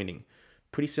used to winning.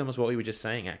 Pretty similar to what we were just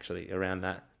saying, actually, around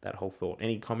that whole thought.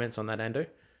 Any comments on that, Ando?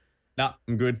 No,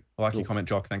 I'm good. I like your comment,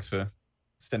 Jock. Thanks for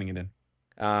sending it in.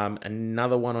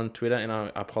 Another one on Twitter, and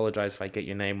I apologize if I get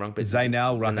your name wrong, but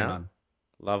Zainal Rahman.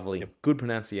 Lovely. Yep. Good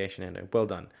pronunciation, Ando. Well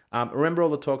done. Remember all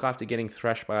the talk after getting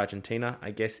thrashed by Argentina?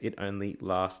 I guess it only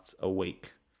lasts a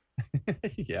week.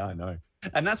 Yeah, I know.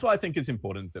 And that's why I think it's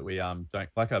important that we don't,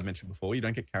 like I've mentioned before, you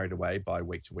don't get carried away by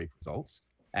week-to-week results,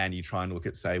 and you try and look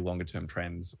at, say, longer-term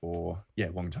trends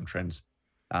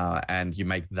and you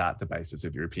make that the basis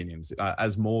of your opinions.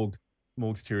 As Morgs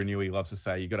Tiranui loves to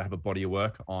say, you got to have a body of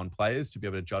work on players to be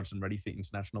able to judge them ready for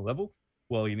international level.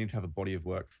 Well, you need to have a body of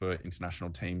work for international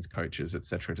teams, coaches,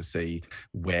 etc., to see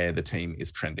where the team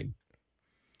is trending.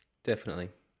 Definitely.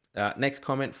 Next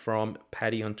comment from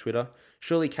Paddy on Twitter.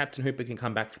 Surely Captain Hooper can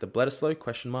come back for the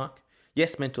Bledisloe?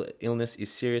 Yes, mental illness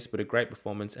is serious, but a great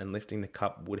performance and lifting the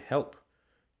cup would help.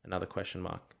 Another question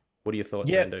mark. What are your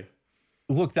thoughts, Ando?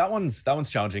 Look, that one's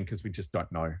challenging because we just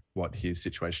don't know what his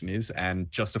situation is,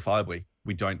 and justifiably,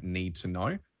 we don't need to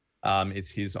know.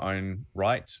 It's his own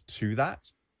right to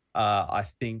that. I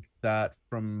think that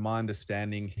from my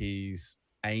understanding, he's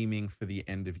aiming for the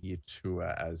end of year tour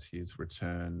as his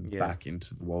return back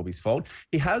into the Wallabies fold.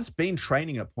 He has been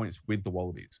training at points with the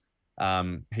Wallabies.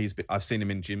 I've seen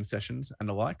him in gym sessions and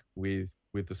the like with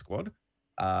the squad.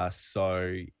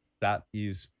 So that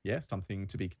is something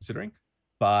to be considering.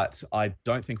 But I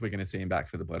don't think we're going to see him back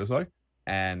for the Bledisloe,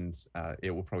 and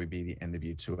it will probably be the end of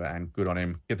year tour. And good on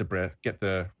him. Get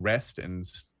the rest, and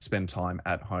spend time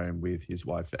at home with his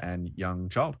wife and young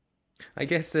child. I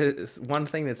guess there's one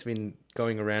thing that's been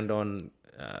going around on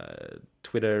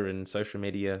Twitter and social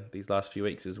media these last few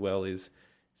weeks as well is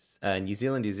New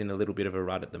Zealand is in a little bit of a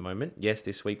rut at the moment. Yes,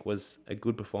 this week was a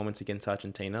good performance against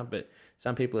Argentina, but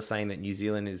some people are saying that New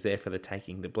Zealand is there for the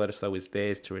taking. The Bledisloe is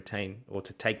theirs to retain or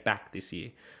to take back this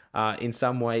year. In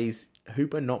some ways,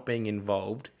 Hooper not being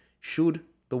involved, should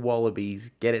the Wallabies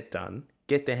get it done,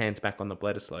 get their hands back on the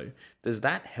Bledisloe, does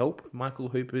that help Michael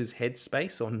Hooper's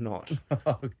headspace or not?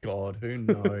 Oh, God, who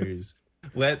knows?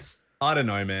 I don't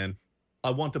know, man. I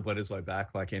want the Bledisloe back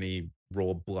like any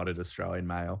raw-blooded Australian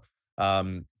male.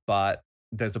 But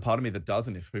there's a part of me that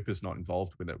doesn't if Hooper's not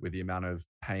involved with it, with the amount of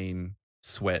pain,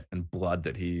 sweat, and blood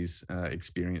that he's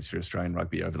experienced for Australian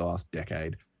rugby over the last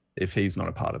decade. If he's not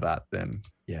a part of that, then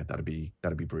that'd be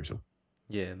brutal.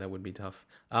 Yeah, that would be tough.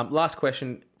 Last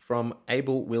question from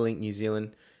Abel Willing, New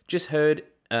Zealand. Just heard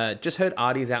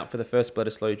Artie's out for the first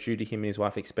Bledisloe due to him and his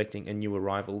wife expecting a new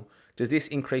arrival. Does this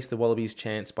increase the Wallabies'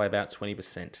 chance by about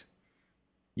 20%?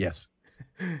 Yes.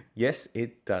 Yes,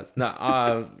 it does.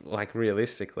 No,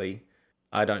 realistically,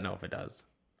 I don't know if it does.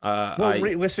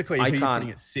 Realistically, who are you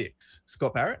putting at 6?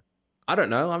 Scott Barrett? I don't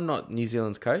know. I'm not New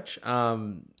Zealand's coach.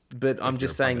 But I'm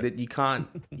just saying that you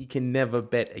can never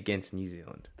bet against New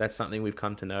Zealand. That's something we've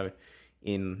come to know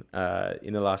in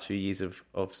the last few years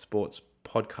of sports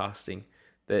podcasting,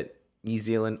 that New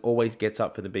Zealand always gets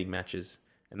up for the big matches.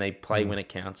 and they play when it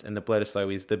counts. And the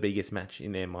Bledisloe is the biggest match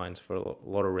in their minds for a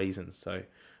lot of reasons. So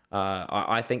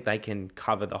I think they can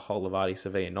cover the whole of Ardie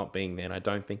Sevilla not being there. And I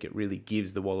don't think it really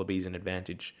gives the Wallabies an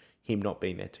advantage, him not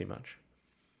being there too much.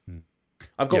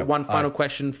 I've got one final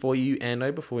question for you,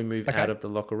 Ando, before we move out of the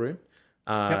locker room.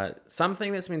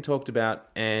 Something that's been talked about,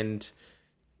 and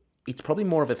it's probably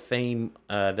more of a theme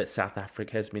that South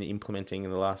Africa has been implementing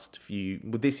in the last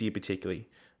this year particularly,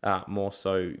 more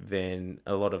so than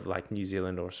a lot of like New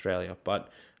Zealand or Australia. But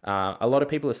a lot of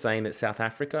people are saying that South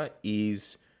Africa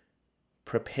is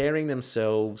preparing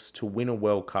themselves to win a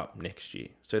World Cup next year.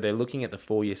 So they're looking at the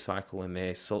 4-year cycle, and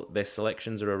their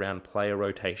selections are around player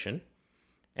rotation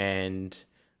and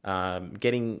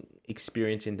getting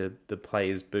experience into the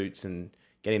players' boots and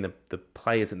getting the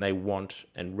players that they want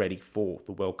and ready for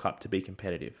the World Cup to be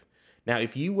competitive. Now,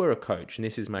 if you were a coach, and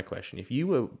this is my question, if you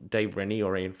were Dave Rennie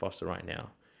or Ian Foster right now,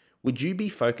 would you be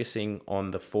focusing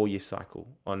on the 4-year cycle,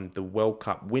 on the World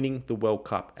Cup, winning the World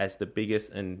Cup as the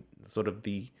biggest and sort of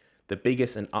the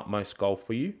biggest and utmost goal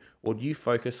for you? Or do you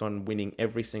focus on winning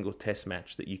every single test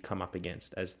match that you come up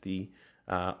against as the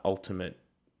ultimate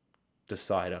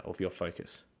decider of your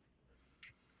focus?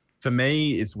 For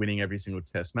me, it's winning every single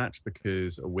test match,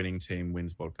 because a winning team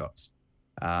wins World Cups,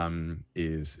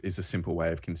 is a simple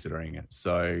way of considering it.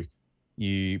 So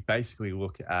you basically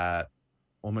look at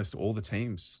almost all the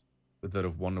teams that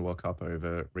have won the World Cup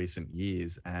over recent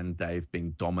years, and they've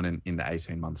been dominant in the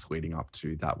 18 months leading up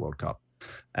to that World Cup.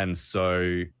 And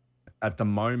so at the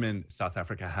moment, South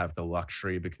Africa have the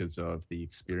luxury, because of the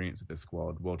experience of the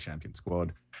squad, world champion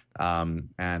squad, and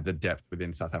the depth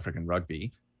within South African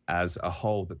rugby as a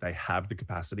whole, that they have the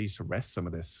capacity to rest some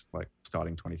of this like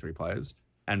starting 23 players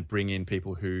and bring in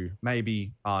people who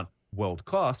maybe aren't world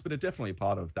class, but are definitely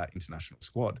part of that international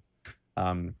squad,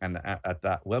 and at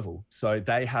that level. So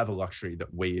they have a luxury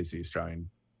that we as the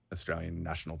Australian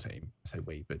national team, I say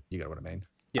we, but you get what I mean.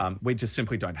 Yep. We just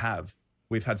simply don't have.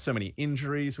 We've had so many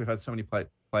injuries. We've had so many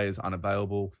players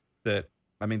unavailable that,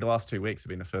 I mean, the last 2 weeks have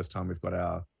been the first time we've got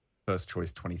our first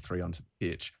choice 23 onto the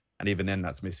pitch. And even then,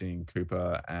 that's missing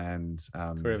Cooper and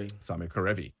Samu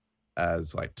Kerevi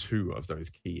as like 2 of those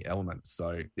key elements.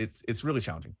 So it's really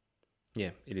challenging.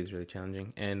 Yeah, it is really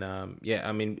challenging. And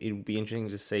I mean, it'll be interesting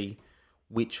to see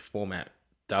which format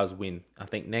does win. I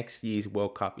think next year's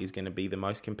World Cup is going to be the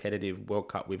most competitive World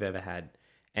Cup we've ever had.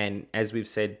 And as we've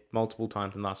said multiple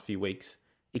times in the last few weeks,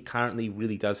 it currently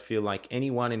really does feel like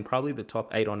anyone in probably the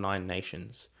top 8 or 9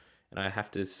 nations, and I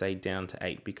have to say down to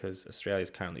 8 because Australia is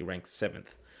currently ranked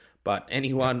 7th, but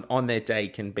anyone on their day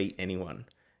can beat anyone.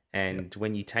 And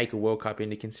when you take a World Cup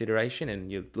into consideration and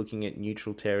you're looking at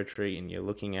neutral territory and you're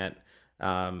looking at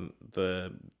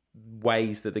the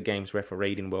ways that the game's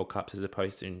refereed in World Cups as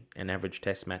opposed to an average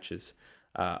test matches,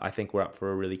 I think we're up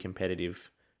for a really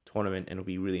competitive tournament, and it'll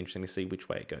be really interesting to see which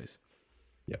way it goes.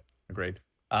 Yep, agreed.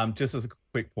 Just as a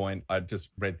quick point, I just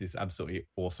read this absolutely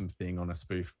awesome thing on a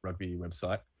spoof rugby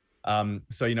website.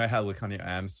 So you know how Lukhanyo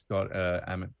Am's got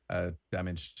a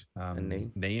damaged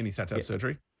knee and he's had to have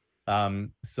surgery?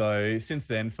 So since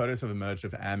then, photos have emerged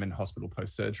of Am in hospital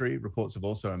post-surgery. Reports have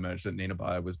also emerged that Nina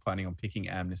Bayer was planning on picking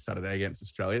Am this Saturday against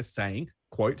Australia, saying,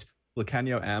 quote,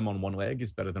 Lukhanyo Am on one leg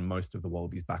is better than most of the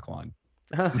Wallabies backline.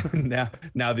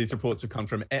 Now these reports have come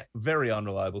from very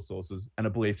unreliable sources and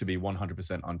are believed to be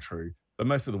 100% untrue. But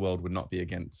most of the world would not bet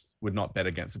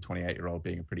against a 28-year-old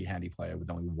being a pretty handy player with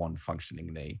only one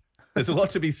functioning knee. There's a lot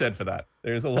to be said for that.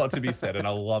 There is a lot to be said, and I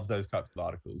love those types of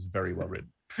articles. Very well written.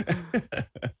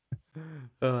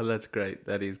 Oh, that's great.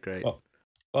 That is great.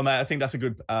 Well, mate, I think that's a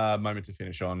good moment to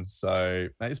finish on. So,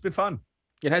 mate, it's been fun.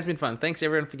 It has been fun. Thanks,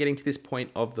 everyone, for getting to this point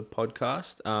of the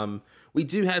podcast. We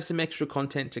do have some extra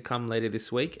content to come later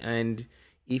this week, and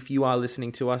if you are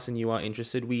listening to us and you are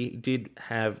interested, we did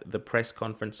have the press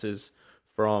conferences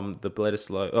from the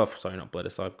Bledisloe. Oh, sorry, not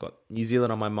Bledisloe. I've got New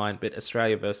Zealand on my mind, but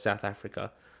Australia versus South Africa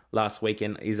last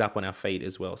weekend is up on our feed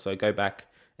as well. So go back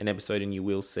an episode and you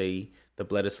will see the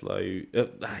Bledisloe.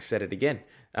 I said it again.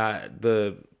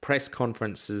 The press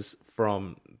conferences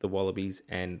from the Wallabies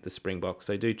and the Springboks.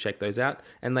 So do check those out.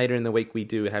 And later in the week, we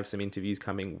do have some interviews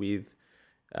coming with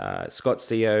Scott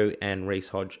Seo and Reece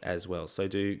Hodge as well. So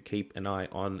do keep an eye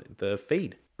on the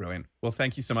feed. Brilliant. Well,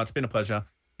 thank you so much. Been a pleasure.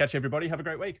 Catch everybody. Have a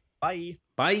great week. Bye.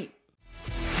 Bye.